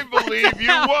 I believe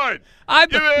you would. I'm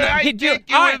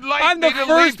the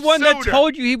first one that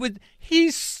told you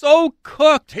he's so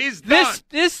cooked. He's done.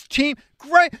 This team,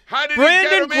 great. How did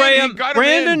Brandon Graham.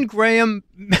 Brandon Graham.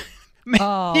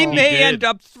 He may end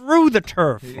up through the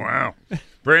turf. Wow.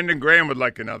 Brandon Graham would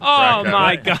like another crack at it. Oh,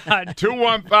 my God.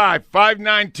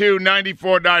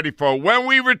 215-592-9494. When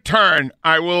we return,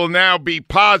 I will now be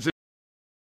positive.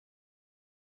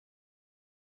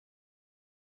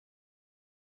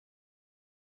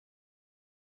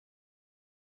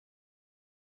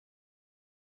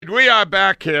 We are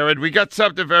back here, and we got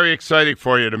something very exciting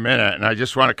for you in a minute, and I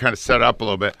just want to kind of set up a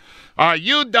little bit.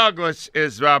 Hugh Douglas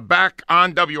is back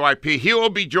on WIP. He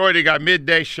will be joining our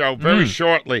midday show very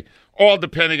shortly, all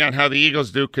depending on how the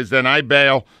Eagles do, because then I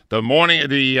bail. The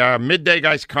midday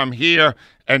guys come here,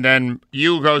 and then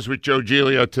Hugh goes with Joe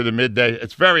Giglio to the midday.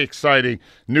 It's very exciting.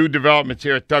 New developments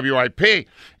here at WIP.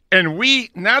 And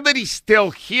now that he's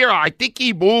still here, I think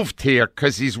he moved here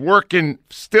because he's working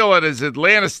still at his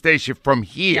Atlanta station from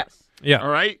here. Yes. Yeah. All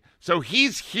right? So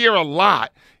he's here a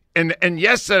lot. And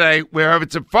yesterday, we were having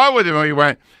some fun with him, and we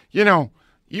went, you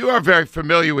are very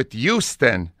familiar with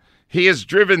Houston. He has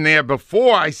driven there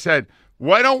before. I said,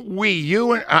 why don't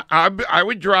you and I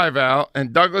would drive out,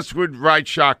 and Douglas would ride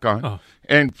shotgun. Oh.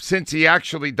 And since he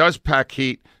actually does pack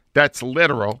heat, that's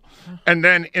literal. And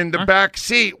then in the back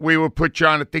seat, we would put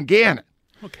Jonathan Gannon.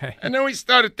 Okay. And then we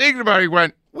started thinking about it. He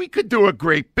went, we could do a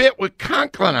great bit with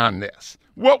Conklin on this.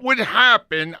 What would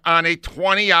happen on a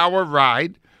 20-hour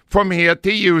ride from here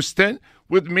to Houston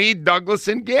with me, Douglas,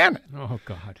 and Gannon? Oh,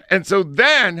 God. And so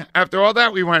then, after all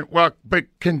that, we went, well, but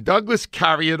can Douglas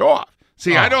carry it off?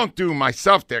 See, I don't do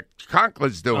myself there.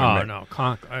 Conklin's doing it. Oh, no.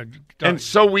 And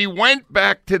so we went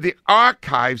back to the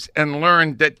archives and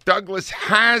learned that Douglas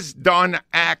has done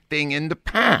acting in the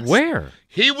past. Where?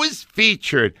 He was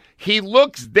featured. He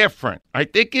looks different. I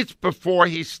think it's before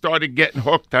he started getting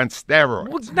hooked on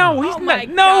steroids. No,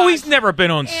 he's never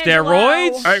been on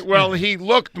steroids. All right, well, he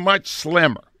looked much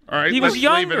slimmer. All right, he was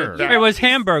younger. It was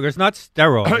hamburgers, not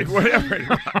steroids. Whatever it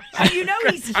was.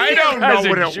 He's here. I don't know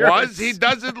what it was. He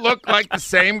doesn't look like the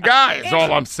same guy, is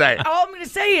all I'm saying. All I'm going to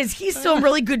say is he's still in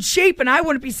really good shape, and I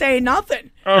wouldn't be saying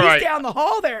nothing. He's down the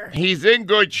hall there. He's in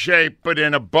good shape, but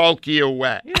in a bulkier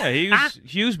way. Yeah,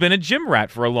 Hugh's been a gym rat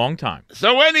for a long time.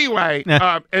 So anyway,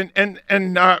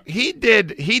 he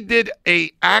did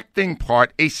a acting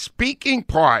part, a speaking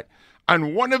part,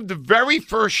 on one of the very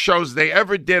first shows they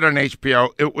ever did on HBO.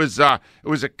 It was a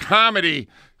comedy.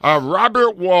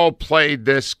 Robert Wall played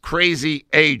this crazy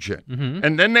agent. Mm-hmm.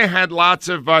 And then they had lots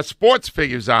of sports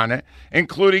figures on it,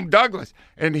 including Douglas.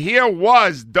 And here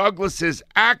was Douglas's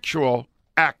actual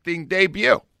acting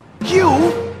debut. Hugh,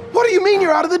 what do you mean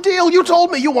you're out of the deal? You told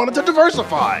me you wanted to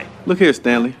diversify. Look here,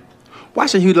 Stanley. Why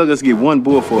should Hugh Douglas get one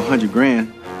bull for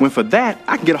 $100,000 When for that,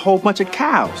 I can get a whole bunch of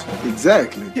cows.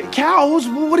 Exactly. Yeah, cows?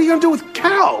 What are you going to do with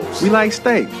cows? We like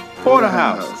steak.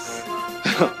 Porterhouse.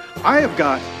 I have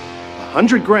got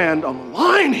 $100,000 on the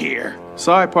line here.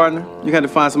 Sorry, partner. You got to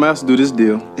find somebody else to do this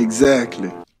deal.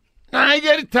 Exactly. Now, I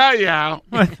got to tell you, Al,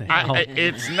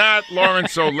 it's not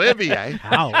Laurence Olivier,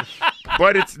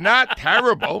 but it's not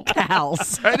terrible.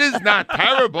 It is not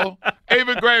terrible.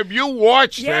 Ava Graham, you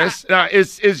watched this.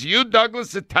 Is Hugh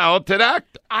Douglas a talented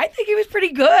actor? I think he was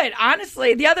pretty good,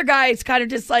 honestly. The other guy is kind of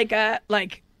just like a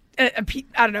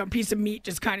piece of meat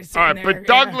just kind of sitting All right, there. but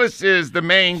Douglas is the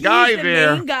main guy there. He's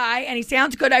the main guy, and he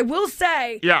sounds good. I will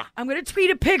say, I'm going to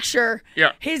tweet a picture.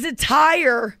 Yeah. His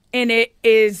attire in it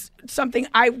is something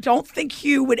I don't think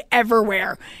Hugh would ever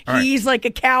wear. All right. He's like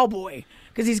a cowboy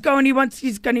because he's going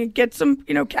to get some,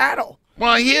 cattle.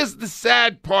 Well, here's the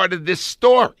sad part of this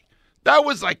story. That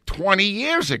was like 20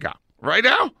 years ago, right,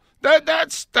 Al?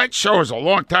 That show is a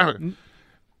long time ago.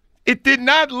 It did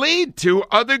not lead to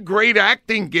other great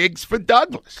acting gigs for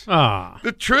Douglas.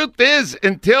 The truth is,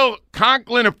 until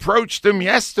Conklin approached him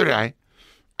yesterday,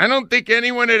 I don't think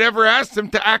anyone had ever asked him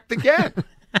to act again.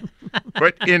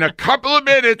 But in a couple of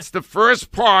minutes, the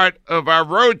first part of our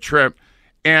road trip,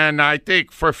 and I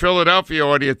think for Philadelphia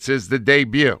audiences, the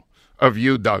debut of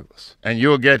Hugh Douglas. And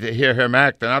you'll get to hear him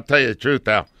act. And I'll tell you the truth,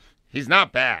 Al, he's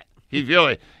not bad. He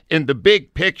really, in the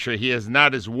big picture, he is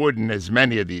not as wooden as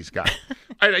many of these guys.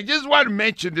 I just want to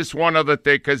mention this one other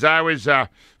thing because I was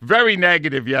very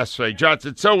negative yesterday.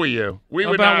 Johnson, so were you. We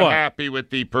were not happy with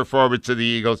the performance of the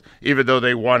Eagles, even though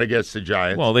they won against the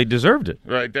Giants. Well, they deserved it.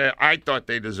 Right. I thought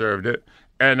they deserved it.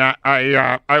 And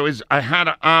I had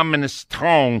an ominous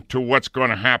tone to what's going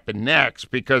to happen next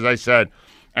because I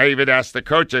even asked the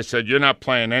coach, I said, you're not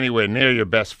playing anywhere near your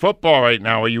best football right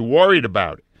now. Are you worried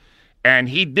about it? And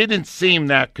he didn't seem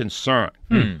that concerned.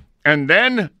 And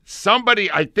then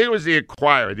somebody, I think it was the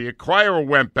Acquirer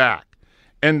went back,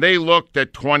 and they looked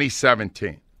at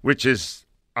 2017, which is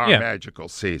our magical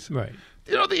season. Right.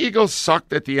 You know the Eagles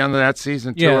sucked at the end of that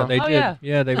season, too? Yeah, they did.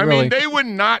 Yeah, they really. I mean,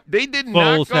 they did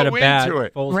not go into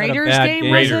it. Raiders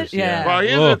game, was it? Yeah. Well,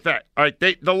 here's the thing. All right,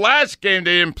 the last game,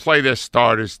 they didn't play their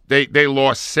starters. They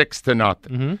lost 6-0.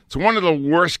 Mm-hmm. It's one of the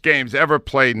worst games ever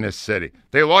played in this city.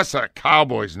 They lost to the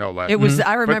Cowboys, no less. It was.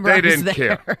 I remember. But they I was didn't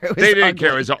there. care. They didn't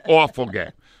care. It was an awful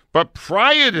game. But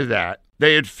prior to that,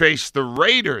 they had faced the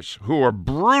Raiders, who were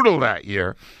brutal that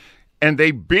year. And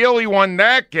they barely won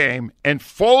that game. And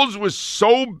Foles was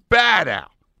so bad,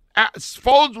 Al.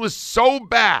 Foles was so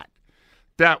bad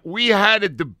that we had a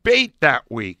debate that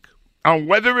week on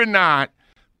whether or not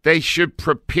they should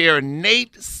prepare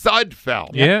Nate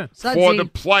Sudfeld for the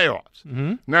playoffs.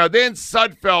 Mm-hmm. Now, then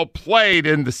Sudfeld played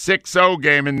in the 6-0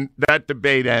 game, and that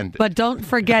debate ended. But don't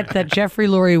forget that Jeffrey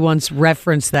Lurie once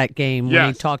referenced that game when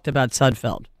he talked about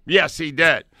Sudfeld. Yes, he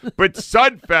did. But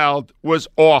Sudfeld was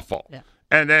awful. Yeah.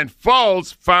 And then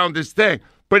Foles found his thing.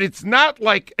 But it's not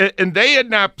like, and they had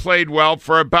not played well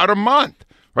for about a month,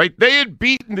 right? They had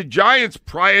beaten the Giants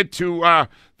prior to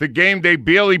the game they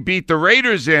barely beat the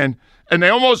Raiders in, and they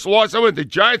almost lost. The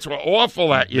Giants were awful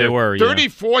that year. They were,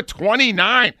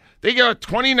 34-29. They got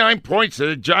 29 points to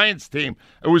the Giants team.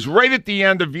 It was right at the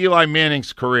end of Eli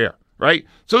Manning's career, right?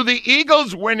 So the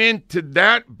Eagles went into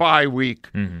that bye week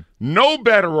no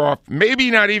better off,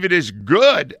 maybe not even as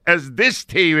good as this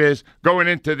team is going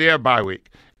into their bye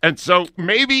week. And so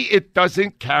maybe it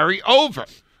doesn't carry over.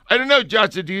 I don't know,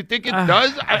 Johnson, do you think it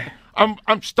does?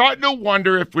 I'm starting to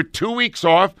wonder if with 2 weeks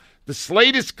off, the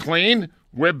slate is clean,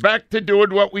 we're back to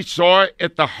doing what we saw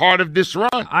at the heart of this run.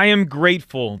 I am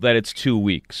grateful that it's 2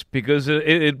 weeks because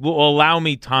it will allow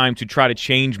me time to try to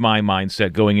change my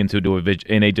mindset going into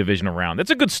a divisional round. That's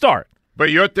a good start. But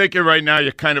you're thinking right now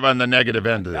you're kind of on the negative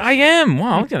end of this. I am.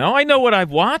 Well, I know what I've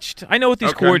watched. I know what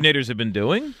these coordinators have been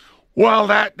doing. Well,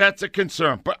 that's a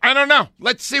concern. But I don't know.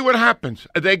 Let's see what happens.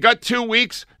 They got 2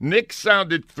 weeks. Nick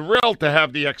sounded thrilled to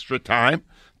have the extra time.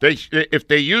 If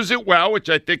they use it well, which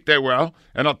I think they will,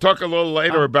 and I'll talk a little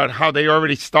later about how they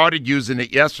already started using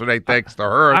it yesterday thanks to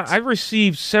Hurts. I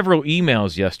received several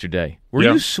emails yesterday. Were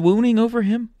you swooning over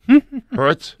him?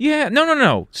 Hurts? Yeah.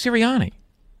 No. Sirianni.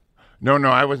 No,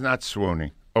 I was not swooning.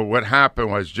 Oh, what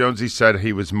happened was Jonesy said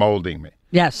he was molding me.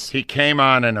 Yes. He came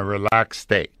on in a relaxed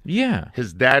state. Yeah.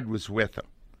 His dad was with him.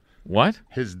 What?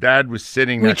 His dad was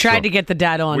sitting We next to him. tried to get the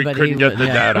dad on, we but couldn't get the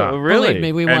dad on. Oh, really? Believe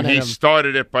me, we wanted him. And he him.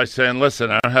 started it by saying, listen,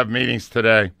 I don't have meetings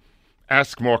today.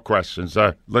 Ask more questions.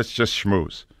 Let's just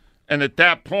schmooze. And at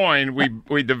that point,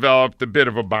 we developed a bit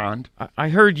of a bond. I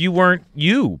heard you weren't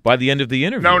you by the end of the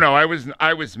interview. No, I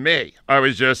was me. I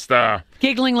was just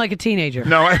giggling like a teenager.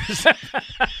 No, I was.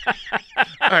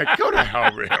 All right, go to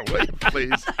hell, Rhea, will you,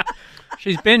 please?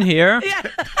 She's been here.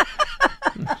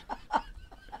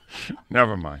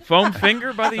 Never mind. Foam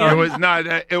finger by the end? It was not.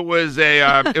 It was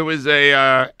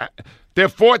a. They're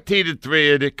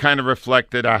 14-3, and it kind of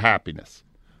reflected our happiness.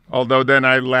 Although then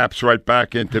I lapse right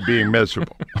back into being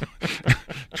miserable.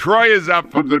 Troy is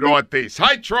up from the Northeast.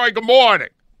 Hi, Troy. Good morning.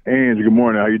 Ange, good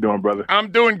morning. How you doing, brother?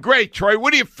 I'm doing great, Troy.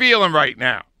 What are you feeling right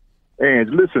now? Ange,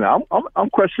 listen, I'm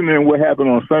questioning what happened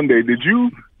on Sunday. Did you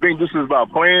think this was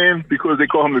about playing because they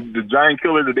call him the giant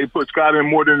killer, that they put Scott in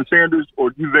more than Sanders,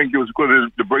 or do you think it was because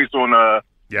of the brace on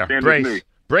Sanders' knee?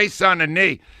 Brace on the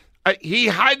knee. He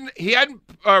hadn't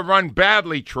run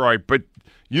badly, Troy, but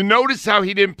you notice how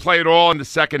he didn't play at all in the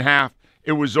second half.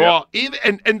 It was all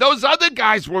even, and those other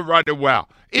guys were running well.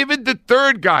 Even the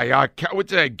third guy,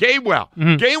 what's that? Gainwell.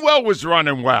 Mm-hmm. Gainwell was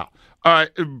running well.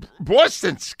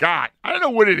 Boston Scott, I don't know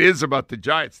what it is about the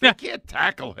Giants. They can't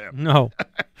tackle him. No.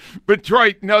 But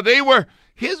Troy, no,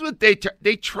 here's what they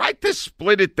tried to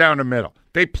split it down the middle.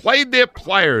 They played their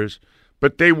players,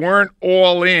 but they weren't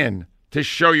all in to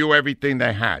show you everything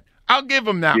they had. I'll give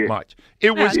them that much.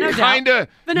 It was kind of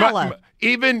vanilla.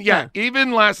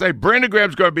 Even last night, Brandon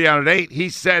Graham's going to be on at 8. He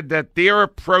said that their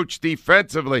approach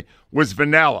defensively was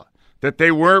vanilla, that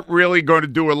they weren't really going to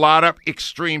do a lot of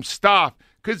extreme stuff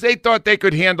because they thought they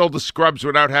could handle the scrubs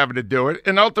without having to do it,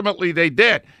 and ultimately they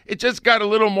did. It just got a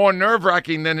little more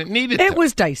nerve-wracking than it needed to. It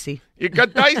was dicey. It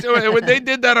got dicey when they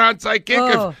did that onside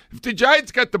kick. If the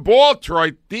Giants got the ball,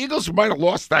 Troy, the Eagles might have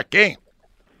lost that game.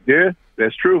 Yeah,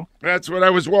 that's true. That's what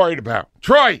I was worried about.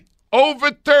 Troy,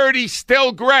 over 30,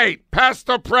 still great. Past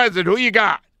or present, who you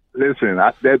got? Listen,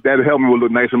 that helped me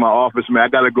look nice in my office, man. I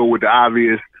got to go with the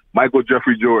obvious. Michael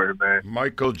Jeffrey Jordan, man.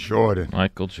 Michael Jordan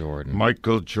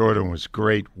was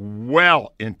great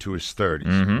well into his 30s.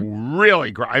 Mm-hmm.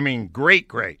 Really great. I mean, great.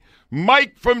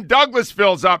 Mike from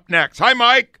Douglasville's up next. Hi,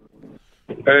 Mike.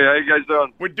 Hey, how you guys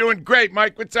doing? We're doing great,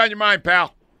 Mike. What's on your mind,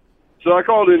 pal? So I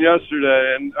called in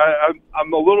yesterday, and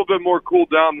I'm a little bit more cooled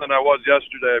down than I was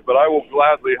yesterday, but I will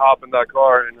gladly hop in that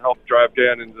car and help drive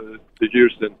Gannon to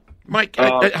Houston. Mike,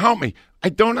 help me. I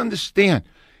don't understand.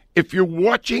 If you're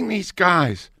watching these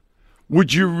guys,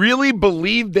 would you really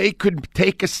believe they could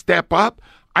take a step up?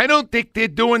 I don't think they're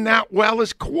doing that well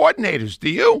as coordinators. Do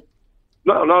you?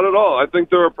 No, not at all. I think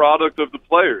they're a product of the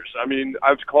players. I mean,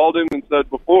 I've called in and said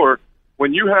before,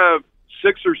 when you have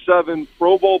 6 or 7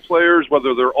 Pro Bowl players,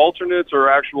 whether they're alternates or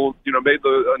actual, made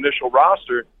the initial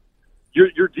roster,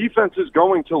 your defense is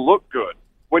going to look good.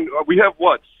 When we have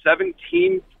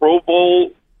 17 Pro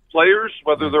Bowl players,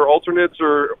 whether they're alternates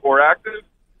or active,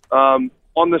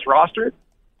 on this roster,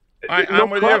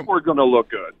 we're going to look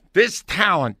good. This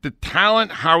talent, the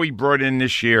talent Howie brought in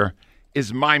this year,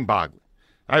 is mind-boggling.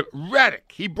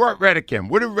 Reddick, he brought Reddick in.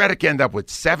 What did Reddick end up with?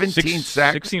 17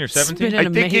 sacks? 16 or 17? I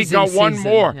think he got one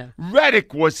more. Yeah.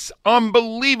 Reddick was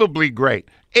unbelievably great.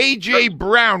 A.J.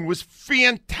 Brown was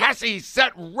fantastic. He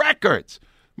set records.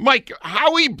 Mike,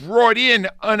 Howie brought in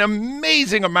an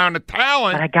amazing amount of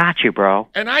talent. I got you, bro.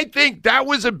 And I think that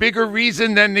was a bigger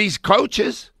reason than these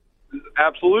coaches.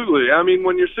 Absolutely. I mean,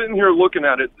 when you're sitting here looking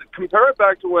at it, compare it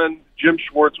back to when Jim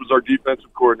Schwartz was our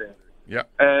defensive coordinator. Yeah.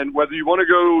 And whether you want to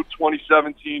go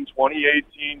 2017,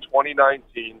 2018,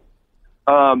 2019,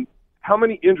 how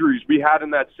many injuries we had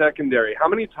in that secondary? How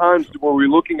many times were we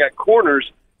looking at corners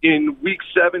in week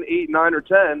 7, 8, 9, or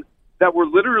 10 that were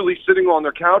literally sitting on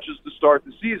their couches to start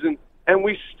the season, and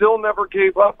we still never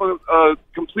gave up a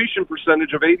completion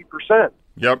percentage of 80%?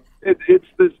 Yep. It's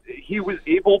this. He was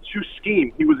able to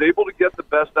scheme. He was able to get the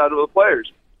best out of the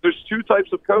players. There's 2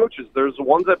 types of coaches. There's the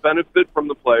ones that benefit from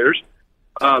the players,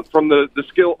 from the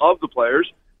skill of the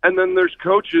players, and then there's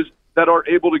coaches that are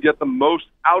able to get the most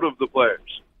out of the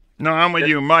players. No, I'm with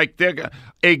you, Mike.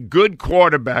 A good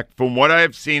quarterback, from what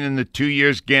I've seen in the 2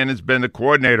 years Gannon's been the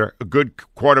coordinator, a good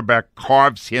quarterback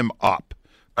carves him up.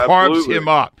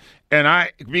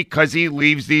 And because he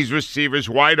leaves these receivers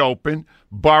wide open,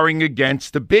 barring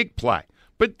against the big play.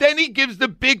 But then he gives the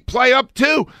big play up,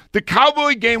 too. The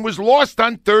Cowboy game was lost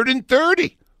on 3rd and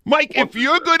 30. Mike, if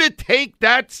you're going to take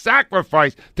that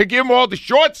sacrifice to give him all the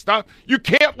short stuff, you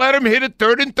can't let him hit a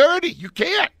 3rd and 30. You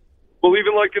can't. Well,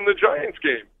 even like in the Giants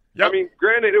game. Yep. I mean,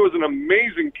 granted, it was an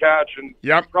amazing catch and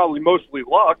probably mostly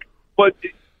luck, but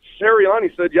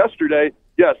Sirianni said yesterday,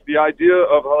 yes, the idea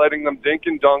of letting them dink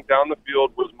and dunk down the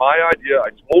field was my idea. I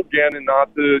told Gannon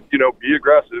not to, be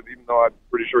aggressive, even though I'm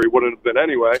pretty sure he wouldn't have been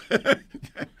anyway.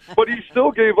 But he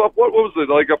still gave up, what was it,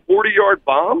 like a 40-yard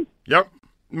bomb? Yep.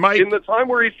 Mike, in the time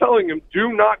where he's telling him,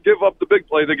 do not give up the big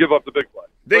play, they give up the big play.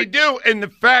 They do, and the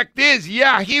fact is,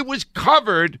 he was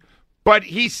covered, but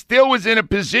he still was in a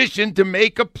position to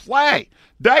make a play.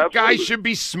 That guy should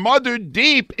be smothered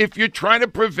deep if you're trying to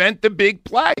prevent the big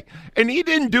play. And he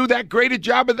didn't do that great a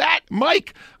job of that.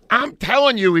 Mike, I'm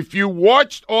telling you, if you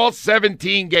watched all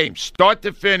 17 games, start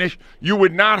to finish, you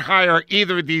would not hire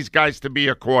either of these guys to be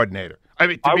a coordinator. I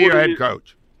mean, to be a head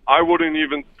coach. I wouldn't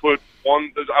even put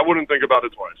one. I wouldn't think about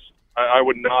it twice. I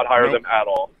would not hire them at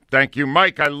all. Thank you,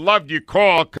 Mike. I loved your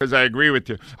call because I agree with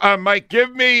you. Mike,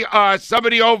 give me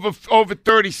somebody over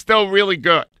 30 still really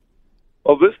good.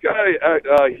 Well, this guy,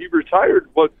 he retired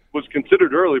what was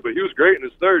considered early, but he was great in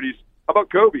his 30s. How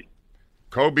about Kobe?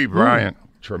 Kobe Bryant,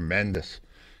 tremendous.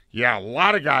 Yeah, a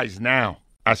lot of guys now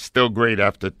are still great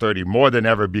after 30, more than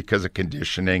ever because of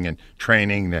conditioning and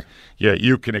training. Yeah,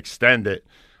 you can extend it.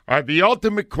 The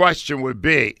ultimate question would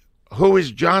be, who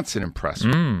is Johnson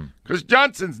impressing? Because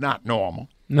Johnson's not normal.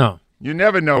 No. You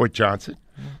never know with Johnson.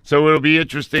 So it'll be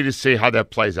interesting to see how that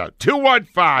plays out.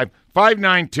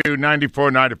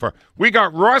 215-592-9494. We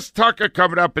got Ross Tucker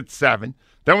coming up at 7.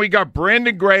 Then we got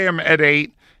Brandon Graham at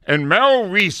 8. And Merrill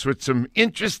Reese with some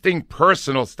interesting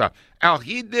personal stuff. Al,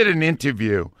 he did an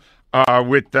interview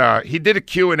he did a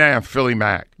Q&A on Philly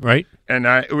Mac. Right. And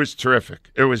it was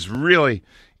terrific. It was really,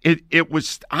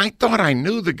 I thought I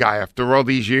knew the guy after all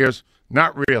these years.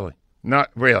 Not really.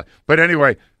 But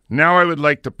anyway, now I would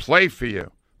like to play for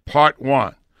you part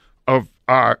 1 of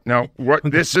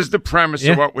this is the premise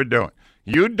of what we're doing.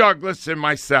 You, Douglas, and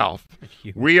myself,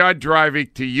 we are driving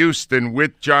to Houston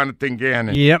with Jonathan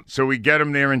Gannon. Yep. So we get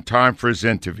him there in time for his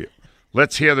interview.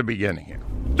 Let's hear the beginning here.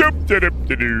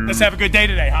 Let's have a good day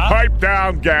today, huh? Pipe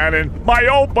down, Gannon. My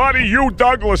old buddy Hugh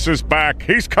Douglas is back.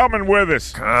 He's coming with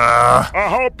us. I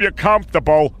hope you're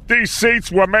comfortable. These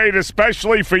seats were made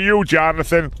especially for you,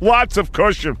 Jonathan. Lots of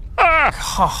cushion. Oh,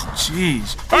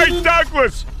 jeez. Hey,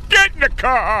 Douglas! Get in the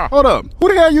car! Hold up. Who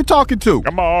the hell are you talking to?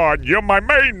 Come on, you're my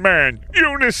main man,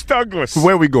 Eunice Douglas.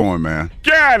 Where we going, man?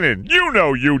 Gannon, you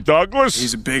know you, Douglas.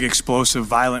 He's a big, explosive,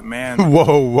 violent man.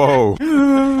 Whoa.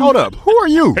 Hold up. Who are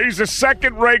you? He's a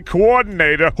second-rate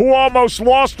coordinator who almost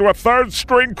lost to a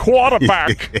third-string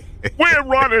quarterback. We're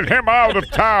running him out of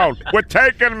town. We're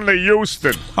taking him to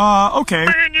Houston. Okay.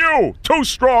 Me and you, 2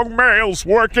 strong males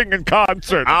working in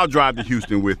concert. I'll drive to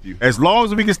Houston with you. As long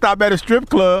as we can stop at a strip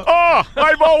club.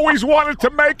 I've always wanted to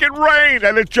make it rain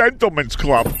at a gentleman's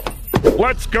club.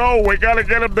 Let's go. We got to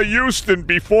get them to Houston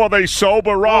before they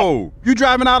sober up. Oh, you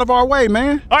driving out of our way,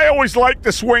 man. I always like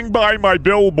to swing by my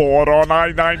billboard on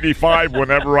I-95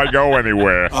 whenever I go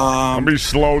anywhere. Let me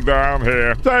slow down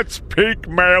here. That's peak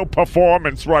male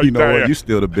performance right there. You know what? You're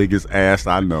still the biggest ass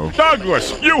I know.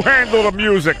 Douglas, you handle the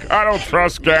music. I don't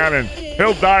trust Gannon.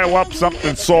 He'll dial up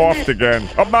something soft again.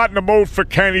 I'm not in the mood for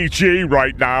Kenny G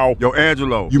right now. Yo,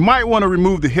 Angelo, you might want to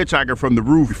remove the hitchhiker from the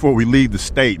roof before we leave the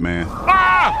state, man.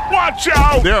 Watch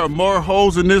out! There are more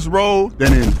holes in this road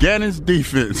than in Gannon's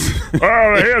defense.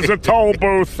 Here's a toll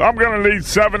booth. I'm going to need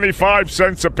 75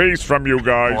 cents apiece from you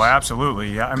guys. Oh,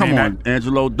 absolutely. Yeah, Come on,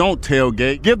 Angelo, don't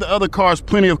tailgate. Give the other cars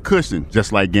plenty of cushion,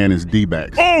 just like Gannon's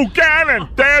D-backs. Oh, Gannon,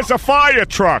 there's a fire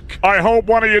truck. I hope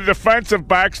one of your defensive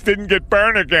backs didn't get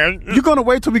burned again. You going to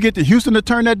wait till we get to Houston to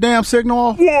turn that damn signal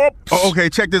off? Whoops. Oh, okay,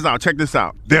 check this out.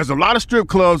 There's a lot of strip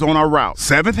clubs on our route.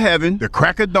 Seventh Heaven, the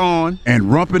Crack of Dawn,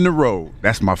 and Rump in the Road.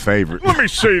 That's my favorite. Let me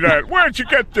see that. Where'd you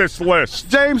get this list?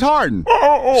 James Harden.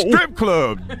 Strip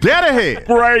club. Dead ahead.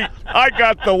 Great. I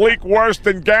got the leak worse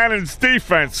than Gannon's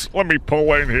defense. Let me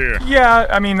pull in here. Yeah,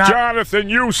 I mean... Jonathan,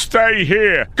 you stay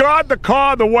here. Guard the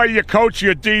car the way you coach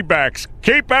your D-backs.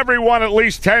 Keep everyone at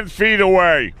least 10 feet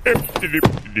away.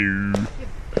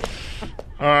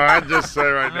 I just say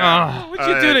right now. What'd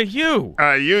you do to Hugh?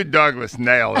 Hugh Douglas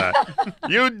nailed that.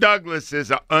 Hugh Douglas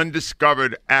is an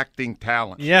undiscovered acting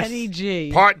talent. Yes. Kenny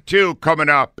G. Part 2 coming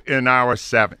up in hour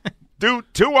 7.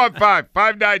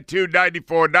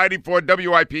 215-592-9494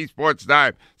 WIP Sports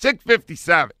Time,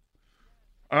 657.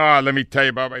 Let me tell you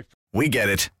about my... We get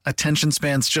it. Attention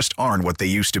spans just aren't what they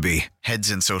used to be. Heads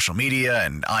in social media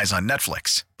and eyes on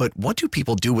Netflix. But what do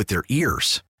people do with their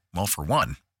ears? Well, for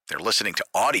one, they're listening to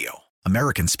audio.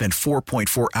 Americans spend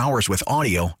 4.4 hours with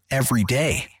audio every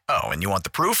day. Oh, and you want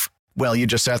the proof? Well, you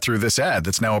just sat through this ad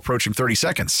that's now approaching 30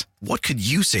 seconds. What could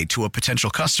you say to a potential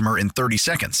customer in 30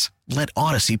 seconds? Let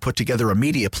Odyssey put together a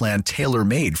media plan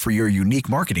tailor-made for your unique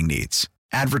marketing needs.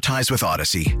 Advertise with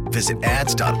Odyssey. Visit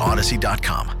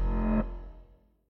ads.odyssey.com.